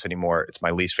surprise anymore. It's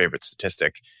my least favorite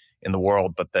statistic in the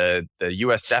world, but the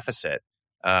U.S. deficit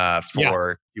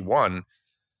for Q1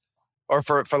 or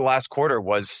for the last quarter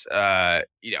was,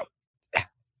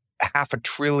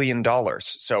 $500 billion.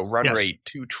 So run rate,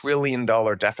 $2 trillion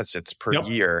deficits per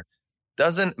year.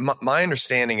 My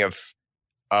understanding of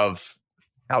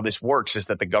how this works is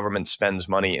that the government spends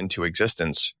money into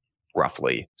existence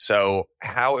roughly. So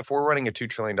if we're running a $2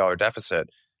 trillion deficit,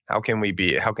 how can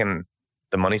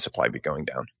the money supply be going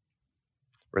down?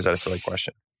 Or is that a silly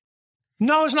question?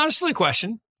 No, it's not a silly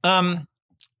question. And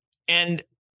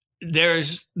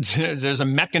there's a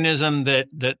mechanism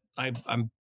that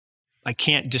I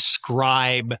can't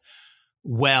describe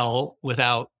well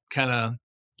without kind of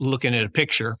looking at a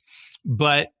picture,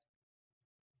 but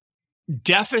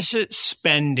deficit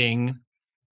spending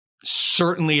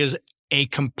certainly is a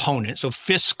component. So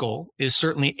fiscal is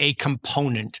certainly a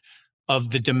component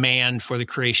of the demand for the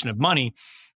creation of money.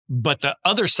 But the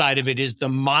other side of it is the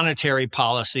monetary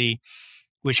policy,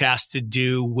 which has to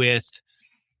do with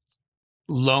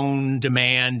loan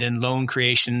demand and loan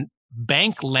creation.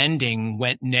 Bank lending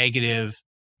went negative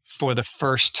for the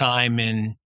first time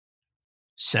in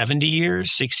 70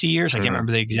 years, 60 years. I can't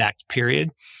remember the exact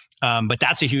period. But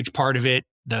that's a huge part of it,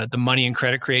 the money and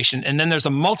credit creation. And then there's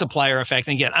a multiplier effect.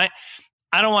 And again, I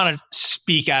don't want to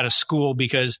speak out of school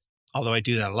because, although I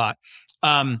do that a lot,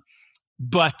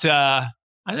 but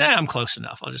I'm close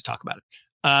enough. I'll just talk about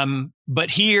it.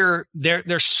 But here,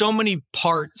 there's so many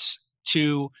parts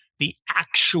to the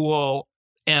actual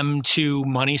M2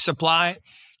 money supply,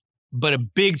 but a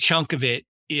big chunk of it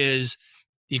is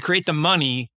you create the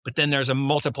money, but then there's a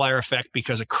multiplier effect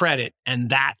because of credit, and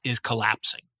that is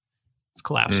collapsing. It's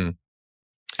collapsing.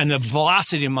 And the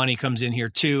velocity of money comes in here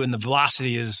too, and the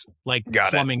velocity is like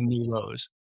plumbing new lows.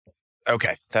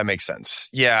 Okay, that makes sense.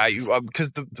 Yeah,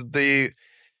 because at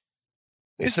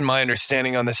least in my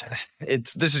understanding on this,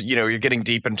 you're getting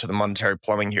deep into the monetary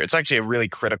plumbing here. It's actually a really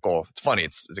critical. It's funny.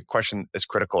 It's a question as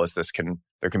critical as this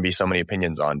there can be so many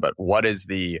opinions on. But what is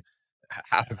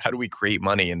how do we create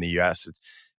money in the U.S.? It's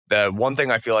the one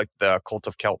thing I feel like the cult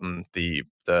of Kelton, the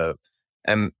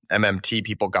MMT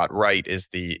people got right is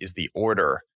the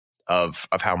order of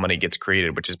how money gets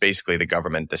created, which is basically the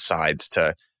government decides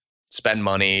to spend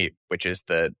money, which is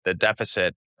the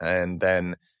deficit, and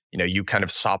then you kind of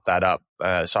sop up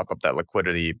that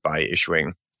liquidity by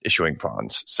issuing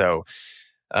bonds. So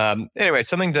anyway,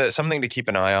 something to keep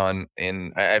an eye on.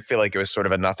 And I feel like it was sort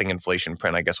of a nothing inflation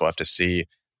print. I guess we'll have to see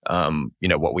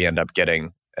what we end up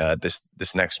getting this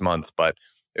next month. But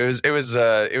it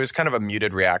was kind of a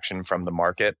muted reaction from the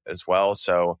market as well.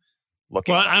 So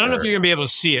I don't know if you're gonna be able to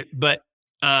see it, but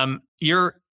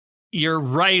you're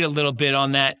right a little bit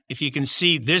on that. If you can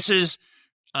see, this is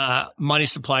money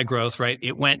supply growth, right?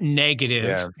 It went negative.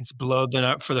 Yeah. It's below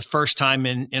for the first time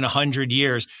in 100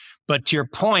 years. But to your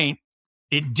point,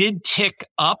 it did tick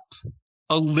up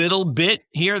a little bit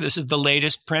here. This is the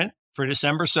latest print for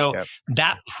December. So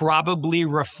that probably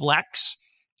reflects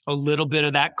a little bit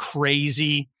of that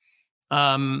crazy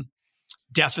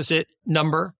deficit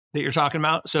number that you're talking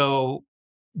about. So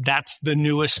that's the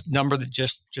newest number that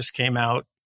just came out.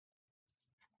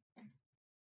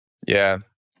 Yeah.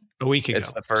 A week ago.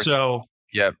 It's the first. So,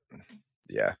 yeah.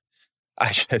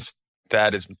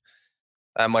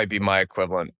 That might be my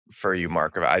equivalent for you,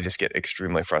 Mark. I just get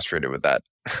extremely frustrated with that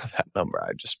number.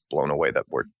 I'm just blown away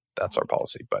that's our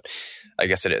policy, but I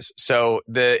guess it is. So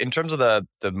in terms of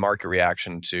the market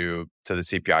reaction to the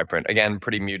CPI print, again,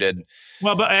 pretty muted.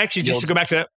 Well, but actually, just to go back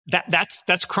to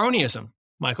that's cronyism,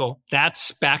 Michael.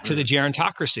 That's back to the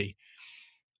gerontocracy.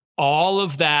 All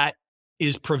of that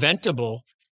is preventable.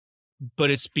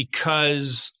 But it's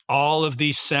because all of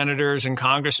these senators and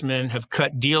congressmen have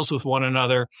cut deals with one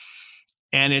another.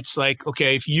 And it's like,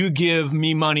 okay, if you give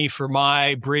me money for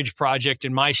my bridge project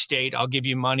in my state, I'll give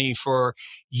you money for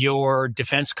your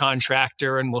defense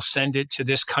contractor and we'll send it to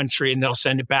this country and they'll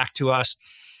send it back to us.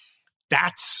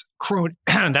 That's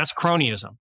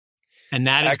cronyism. And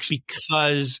that is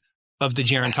because of the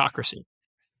gerontocracy.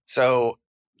 So,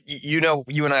 you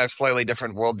and I have slightly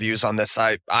different worldviews on this.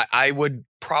 I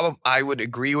would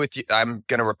agree with you. I'm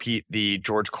going to repeat the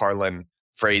George Carlin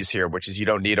phrase here, which is you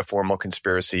don't need a formal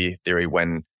conspiracy theory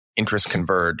when interests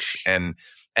converge, and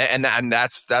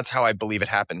that's how I believe it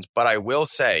happens. But I will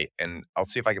say, and I'll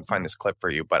see if I can find this clip for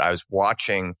you. But I was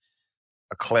watching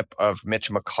a clip of Mitch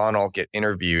McConnell get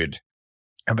interviewed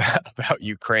about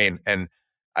Ukraine, and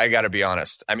I got to be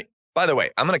honest. I mean, by the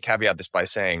way, I'm going to caveat this by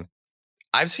saying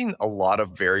I've seen a lot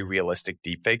of very realistic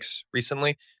deepfakes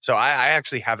recently. So I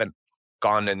actually haven't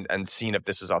gone and seen if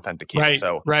this is authenticated. Right,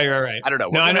 so right. I don't know.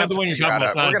 No, I know the one you're talking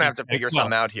about. We're gonna have to figure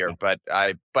something out here. But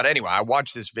anyway, I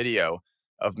watched this video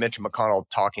of Mitch McConnell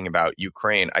talking about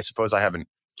Ukraine. I suppose I haven't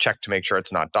checked to make sure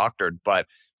it's not doctored, but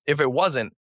if it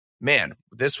wasn't, man,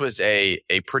 this was a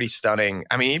pretty stunning.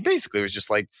 I mean, he basically was just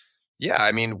like, yeah,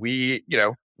 I mean, we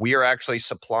are actually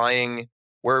supplying.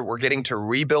 We're getting to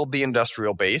rebuild the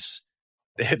industrial base.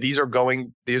 These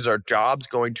are jobs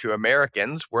going to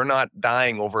Americans. We're not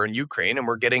dying over in Ukraine, and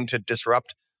we're getting to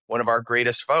disrupt one of our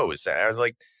greatest foes. And I was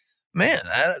like, man,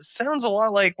 that sounds a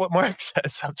lot like what Mark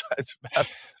says sometimes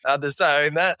about this. I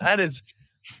mean, that is,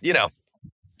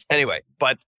 anyway,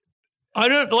 but I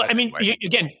don't. I mean,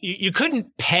 you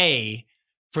couldn't pay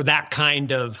for that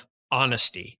kind of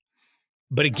honesty.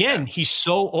 But again, he's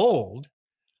so old.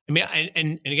 I mean,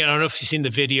 and again, I don't know if you've seen the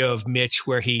video of Mitch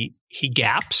where he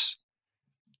gaps.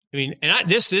 I mean, and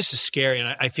this is scary,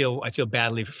 and I feel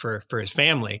badly for his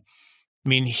family. I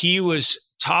mean, he was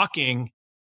talking,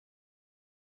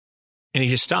 and he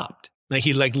just stopped. Like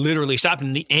he literally stopped,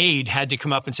 and the aide had to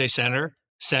come up and say, Senator,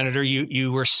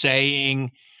 you were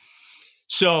saying.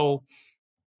 So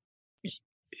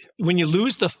when you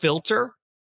lose the filter,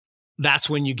 that's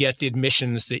when you get the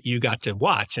admissions that you got to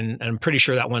watch. And I'm pretty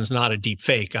sure that one's not a deep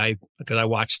fake. Because I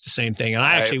watched the same thing, and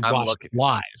I actually watched it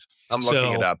live. I'm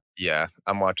looking it up. Yeah,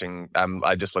 I'm watching.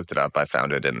 I just looked it up. I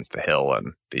found it in The Hill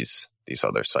and these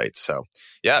other sites. So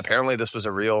yeah, apparently this was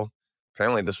a real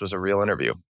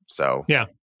interview. So yeah,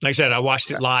 like I said, I watched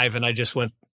it live, and I just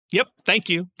went, "Yep, thank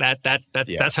you.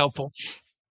 That's helpful."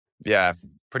 Yeah,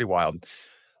 pretty wild.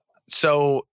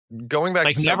 So going back,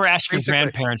 to never ask your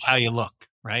grandparents how you look,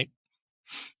 right?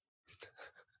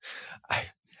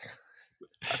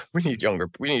 We need younger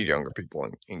people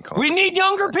in Congress. We need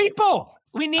younger people.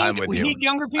 We need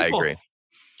younger people. I agree.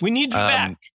 We need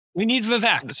Vivek. We need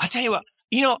Vivek. I tell you what,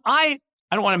 I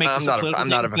don't want to make this a political I'm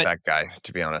not a thing, Vivek guy,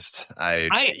 to be honest.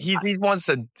 He wants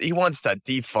to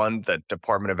defund the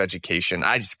Department of Education.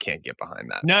 I just can't get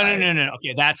behind that. No.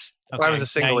 Okay, that's okay. If I was a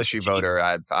single issue voter,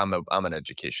 I'm an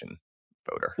education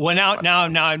voter. Well, now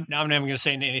I'm never going to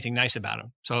say anything nice about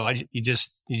him. So he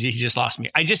just lost me.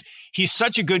 He's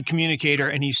such a good communicator,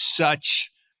 and he's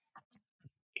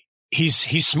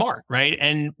smart,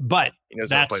 right? But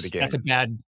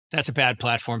that's a bad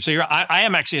platform. So I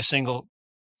am actually a single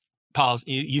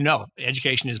policy.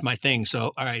 Education is my thing.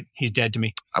 So all right, he's dead to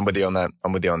me. I'm with you on that.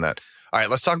 All right,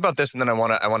 let's talk about this, and then I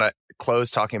want to close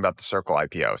talking about the Circle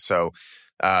IPO. So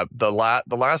the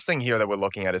last thing here that we're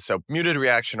looking at is muted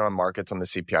reaction on markets on the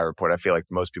CPI report. I feel like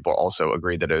most people also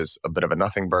agree that it is a bit of a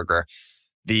nothing burger.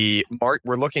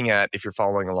 We're looking at, if you're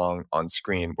following along on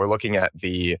screen, we're looking at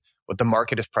what the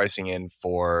market is pricing in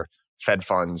for Fed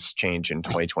funds change in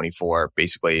 2024.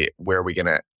 Basically, where are we going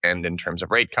to end in terms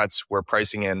of rate cuts? We're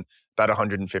pricing in about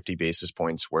 150 basis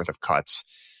points worth of cuts,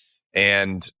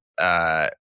 and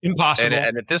impossible.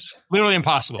 And at this, literally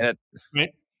impossible.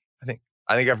 Right?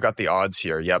 I think I've got the odds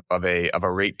here. Yep, of a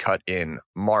rate cut in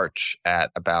March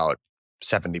at about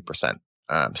 70%.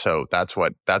 So that's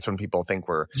when people think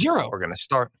we're going to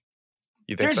start.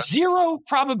 You think there's zero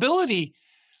probability?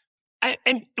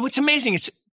 And what's amazing, it's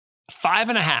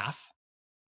 5.5.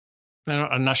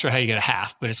 I'm not sure how you get a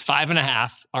half, but it's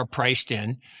 5.5 are priced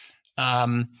in,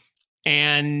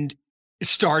 and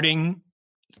starting,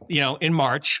 in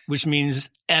March, which means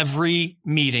every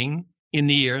meeting in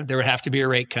the year there would have to be a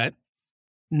rate cut.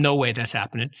 No way that's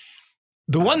happening.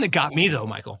 The one that got me though,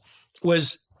 Michael,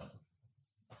 was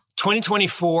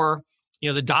 2024.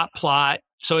 The dot plot.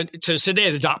 So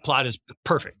today the dot plot is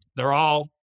perfect. We're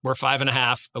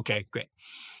 5.5. Okay, great.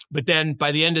 But then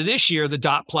by the end of this year, the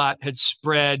dot plot had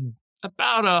spread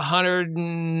about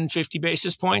 150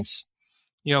 basis points,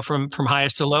 from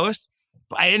highest to lowest.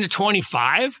 By the end of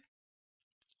 25,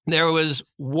 there was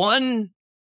one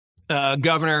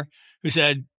governor who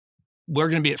said, we're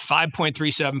going to be at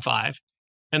 5.375.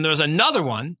 And there was another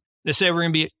one that said we're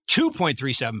going to be at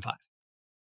 2.375.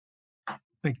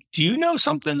 Like, do you know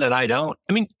something that I don't?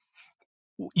 I mean,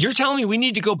 you're telling me we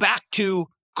need to go back to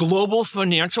global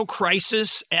financial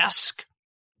crisis-esque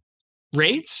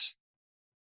rates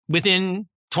within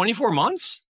 24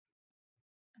 months?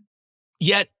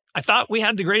 Yet I thought we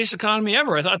had the greatest economy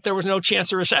ever. I thought there was no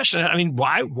chance of recession. I mean,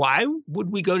 why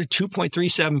would we go to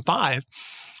 2.375?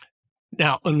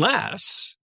 Now,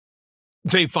 unless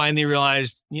they finally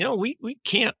realized, we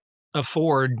can't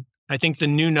afford, I think the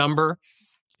new number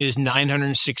is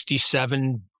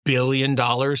 $967 billion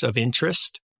of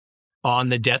interest on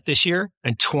the debt this year,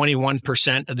 and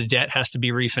 21% of the debt has to be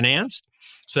refinanced.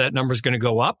 So that number is going to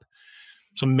go up.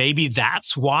 So maybe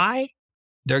that's why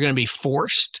they're going to be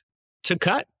forced to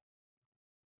cut.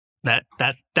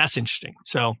 That's interesting.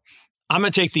 So I'm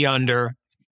going to take the under.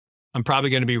 I'm probably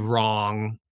going to be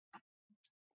wrong,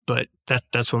 but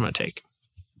that's what I'm going to take.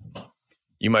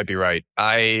 You might be right.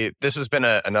 This has been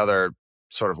another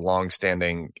sort of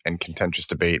long-standing and contentious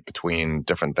debate between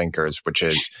different thinkers, which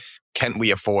is, can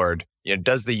we afford?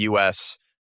 Does the U.S.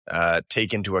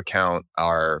 Take into account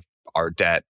our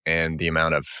debt and the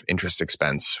amount of interest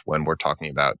expense when we're talking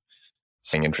about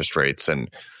seeing interest rates? And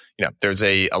there's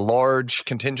a large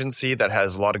contingency that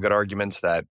has a lot of good arguments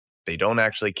that they don't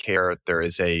actually care. There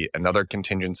is another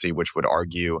contingency which would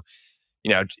argue,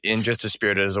 in just a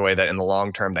spirit as a way that in the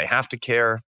long term they have to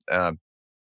care.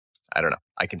 I don't know.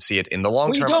 I can see it in the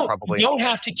long term. Probably you don't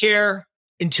have to care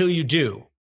until you do.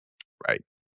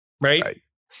 Right.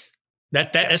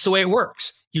 That's the way it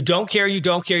works. You don't care,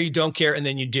 and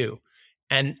then you do.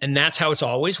 And that's how it's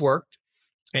always worked.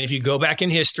 And if you go back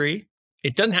in history,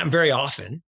 it doesn't happen very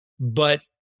often, but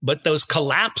those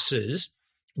collapses,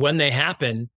 when they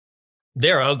happen,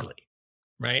 they're ugly,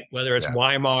 right? Whether it's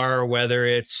Weimar, whether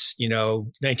it's,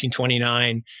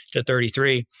 1929 to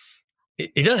 33,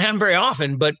 it doesn't happen very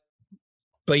often, but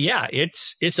yeah,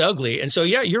 it's ugly. And so,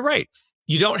 yeah, you're right.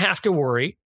 You don't have to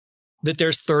worry that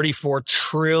there's $34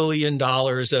 trillion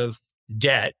of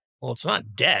debt. Well, it's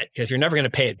not debt, because you're never going to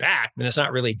pay it back, then it's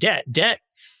not really debt. Debt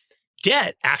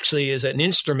actually is an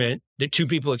instrument that two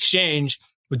people exchange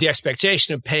with the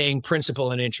expectation of paying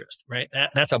principal and interest, right?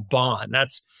 That's a bond.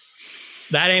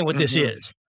 That ain't what this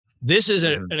is. This is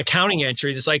an accounting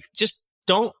entry that's like, just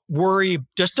don't worry.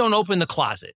 Just don't open the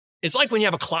closet. It's like when you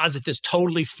have a closet that's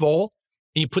totally full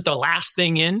and you put the last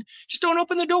thing in, just don't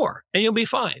open the door and you'll be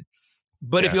fine.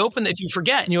 But if you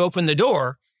forget and you open the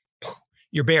door,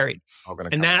 you're buried.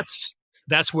 And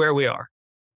that's where we are.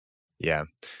 Yeah.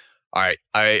 All right.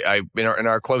 I in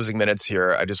our closing minutes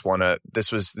here, I just want to,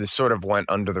 this sort of went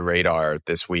under the radar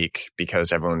this week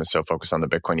because everyone is so focused on the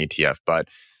Bitcoin ETF, but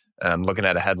looking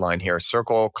at a headline here,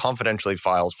 Circle confidentially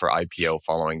files for IPO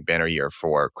following banner year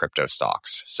for crypto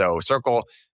stocks. So Circle,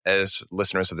 as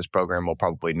listeners of this program will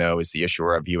probably know, is the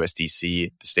issuer of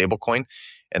USDC, the stablecoin.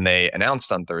 And they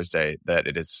announced on Thursday that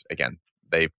it is, again,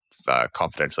 they've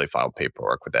confidentially filed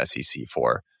paperwork with the SEC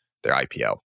for their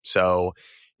IPO. So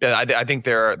I think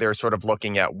they're sort of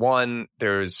looking at, one,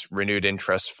 there's renewed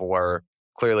interest for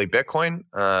clearly Bitcoin.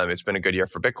 It's been a good year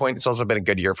for Bitcoin. It's also been a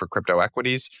good year for crypto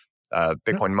equities.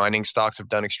 Bitcoin mining stocks have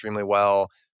done extremely well.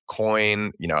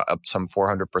 Coin, up some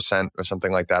 400% or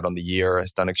something like that on the year,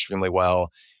 has done extremely well.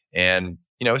 And,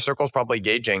 Circle's probably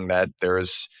gauging that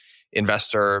there's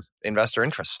investor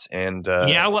interest. And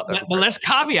let's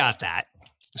caveat that.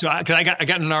 So because I got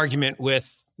in an argument with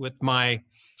my,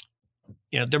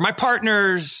 they're my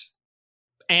partners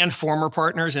and former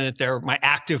partners, and that they're my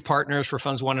active partners for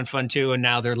Funds 1 and Fund 2, and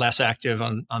now they're less active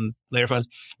on later funds,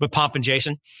 but Pomp and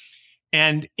Jason.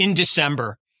 And in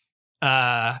December,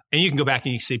 and you can go back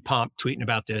and you can see Pomp tweeting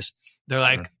about this. They're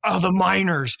like, oh, the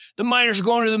miners are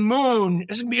going to the moon.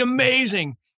 It's going to be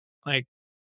amazing. Like,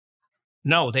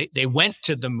 no, they went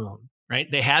to the moon, right?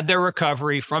 They had their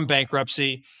recovery from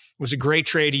bankruptcy. It was a great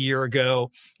trade a year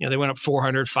ago. They went up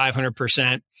 400,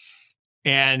 500%.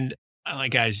 And I'm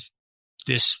like, guys,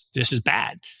 this is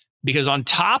bad, because on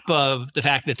top of the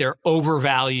fact that they're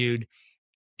overvalued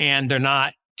and they're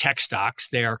not tech stocks,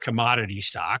 they are commodity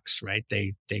stocks, right?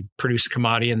 They produce a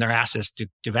commodity and their assets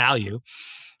to value.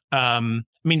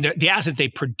 The asset they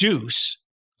produce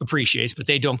appreciates, but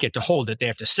they don't get to hold it. They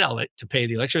have to sell it to pay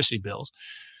the electricity bills.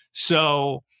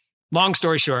 So long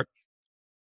story short,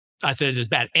 I thought it was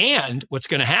bad. And what's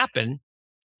going to happen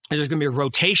is there's going to be a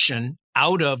rotation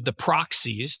out of the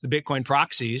proxies, the Bitcoin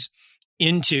proxies,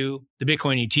 into the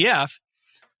Bitcoin ETF.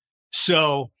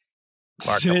 So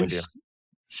Mark,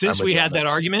 since we had that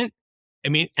argument,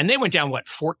 and they went down,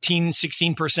 14,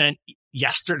 16%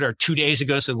 yesterday or 2 days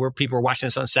ago. So people were watching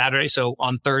this on Saturday. So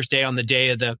on Thursday, on the day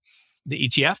of the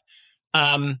ETF,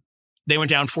 they went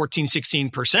down 14,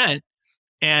 16%.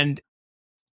 And,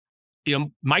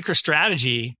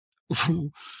 MicroStrategy,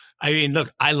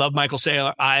 look, I love Michael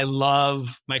Saylor. I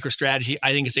love MicroStrategy.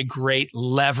 I think it's a great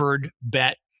levered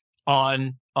bet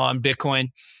on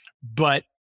Bitcoin, but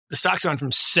the stock's gone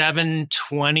from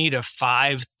 720 to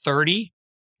 530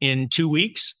 in 2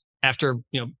 weeks after,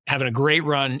 having a great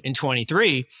run in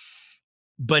 23,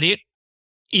 but it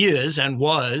is and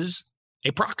was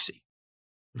a proxy,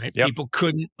 right? Yep. People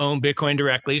couldn't own Bitcoin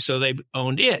directly, so they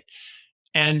owned it.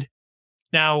 And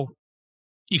now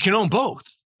you can own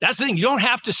both. That's the thing. You don't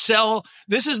have to sell.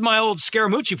 This is my old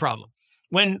Scaramucci problem.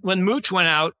 When Mooch went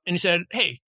out and he said,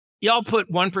 hey, y'all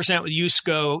put 1% with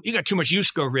USCO. You got too much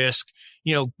USCO risk.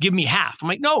 Give me half. I'm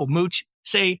like, no, Mooch,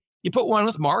 say You put one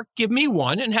with Mark, give me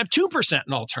one, and have 2%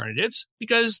 in alternatives,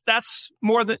 because that's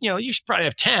more than, you should probably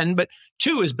have 10, but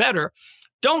 2 is better.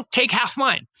 Don't take half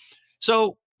mine.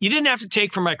 So you didn't have to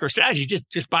take from MicroStrategy,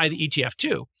 just buy the ETF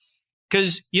too,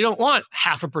 because you don't want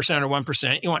 0.5% or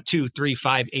 1%. You want 2, 3,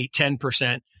 5, 8,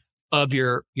 10% of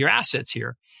your assets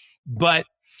here. But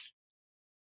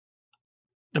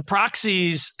the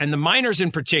proxies and the miners in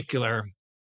particular,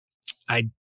 I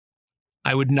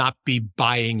would not be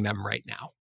buying them right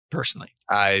now, personally.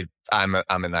 I'm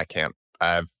in that camp.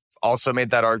 I've also made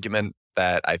that argument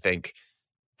that I think,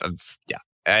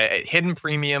 hidden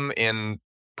premium in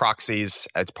proxies,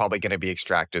 it's probably going to be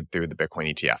extracted through the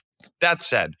Bitcoin ETF. That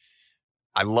said,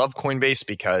 I love Coinbase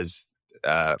because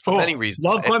for many reasons.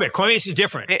 Love Coinbase. Coinbase is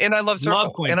different. And I love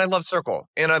Circle. And I love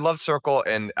Circle.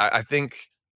 And I think,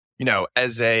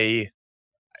 as I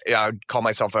would call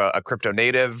myself a crypto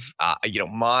native.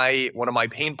 One of my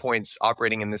pain points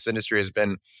operating in this industry has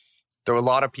been there are a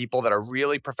lot of people that are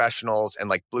really professionals and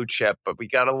like blue chip, but we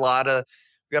got a lot of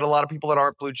people that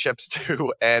aren't blue chips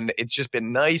too. And it's just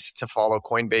been nice to follow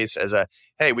Coinbase as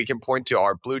hey, we can point to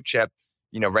our blue chip,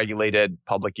 regulated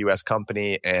public US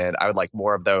company, and I would like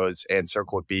more of those. And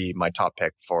Circle would be my top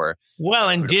pick for. Well,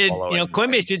 and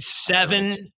Coinbase did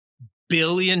 $7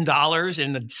 billion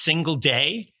in a single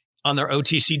day on their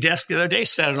OTC desk the other day,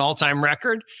 set an all-time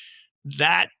record.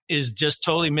 That is just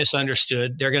totally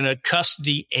misunderstood. They're going to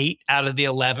custody 8 out of the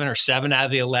 11 or 7 out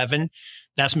of the 11.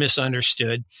 That's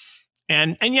misunderstood.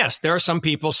 And yes, there are some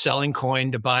people selling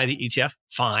coin to buy the ETF.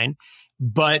 Fine.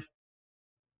 But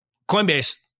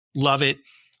Coinbase, love it.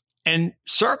 And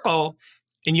Circle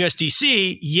in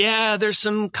USDC, yeah, there's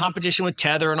some competition with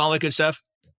Tether and all that good stuff.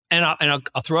 And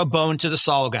I'll throw a bone to the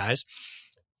Sol guys.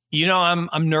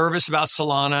 I'm nervous about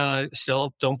Solana. I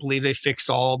still don't believe they fixed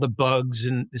all the bugs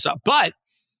and stuff. But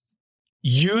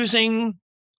using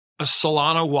a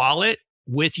Solana wallet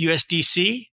with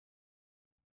USDC,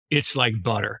 it's like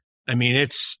butter. I mean,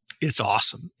 it's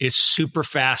awesome. It's super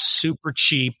fast, super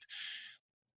cheap.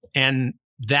 And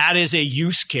that is a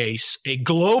use case, a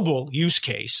global use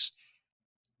case,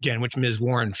 again, which Ms.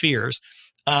 Warren fears,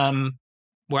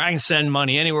 where I can send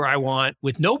money anywhere I want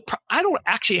with I don't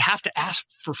actually have to ask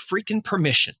for freaking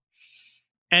permission.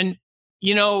 And,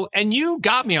 and you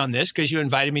got me on this because you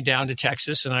invited me down to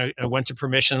Texas, and I went to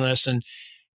permissionless, and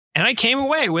I came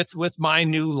away with my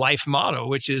new life motto,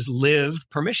 which is live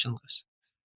permissionless,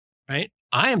 right?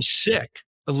 I am sick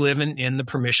of living in the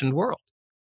permissioned world.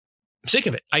 I'm sick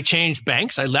of it. I changed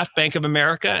banks. I left Bank of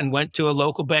America and went to a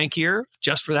local bank here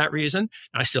just for that reason.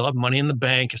 I still have money in the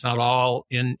bank. It's not all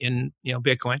in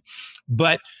Bitcoin,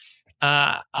 but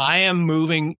I am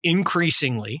moving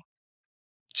increasingly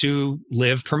to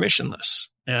live permissionless,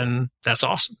 and that's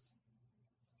awesome.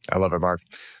 I love it, Mark.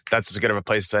 That's as good of a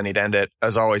place as I need to end it.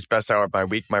 As always, best hour of my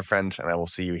week, my friend, and I will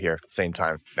see you here same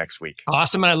time next week.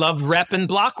 Awesome. And I love repping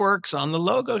Blockworks on the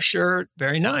logo shirt.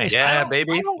 Very nice. Yeah,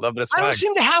 baby. Love this. I don't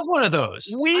seem to have one of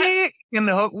those. We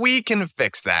can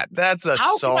fix that. That's a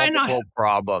solvable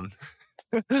problem.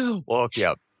 We'll hook you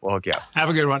up. Have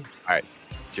a good one. All right.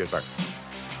 Cheers, Mark.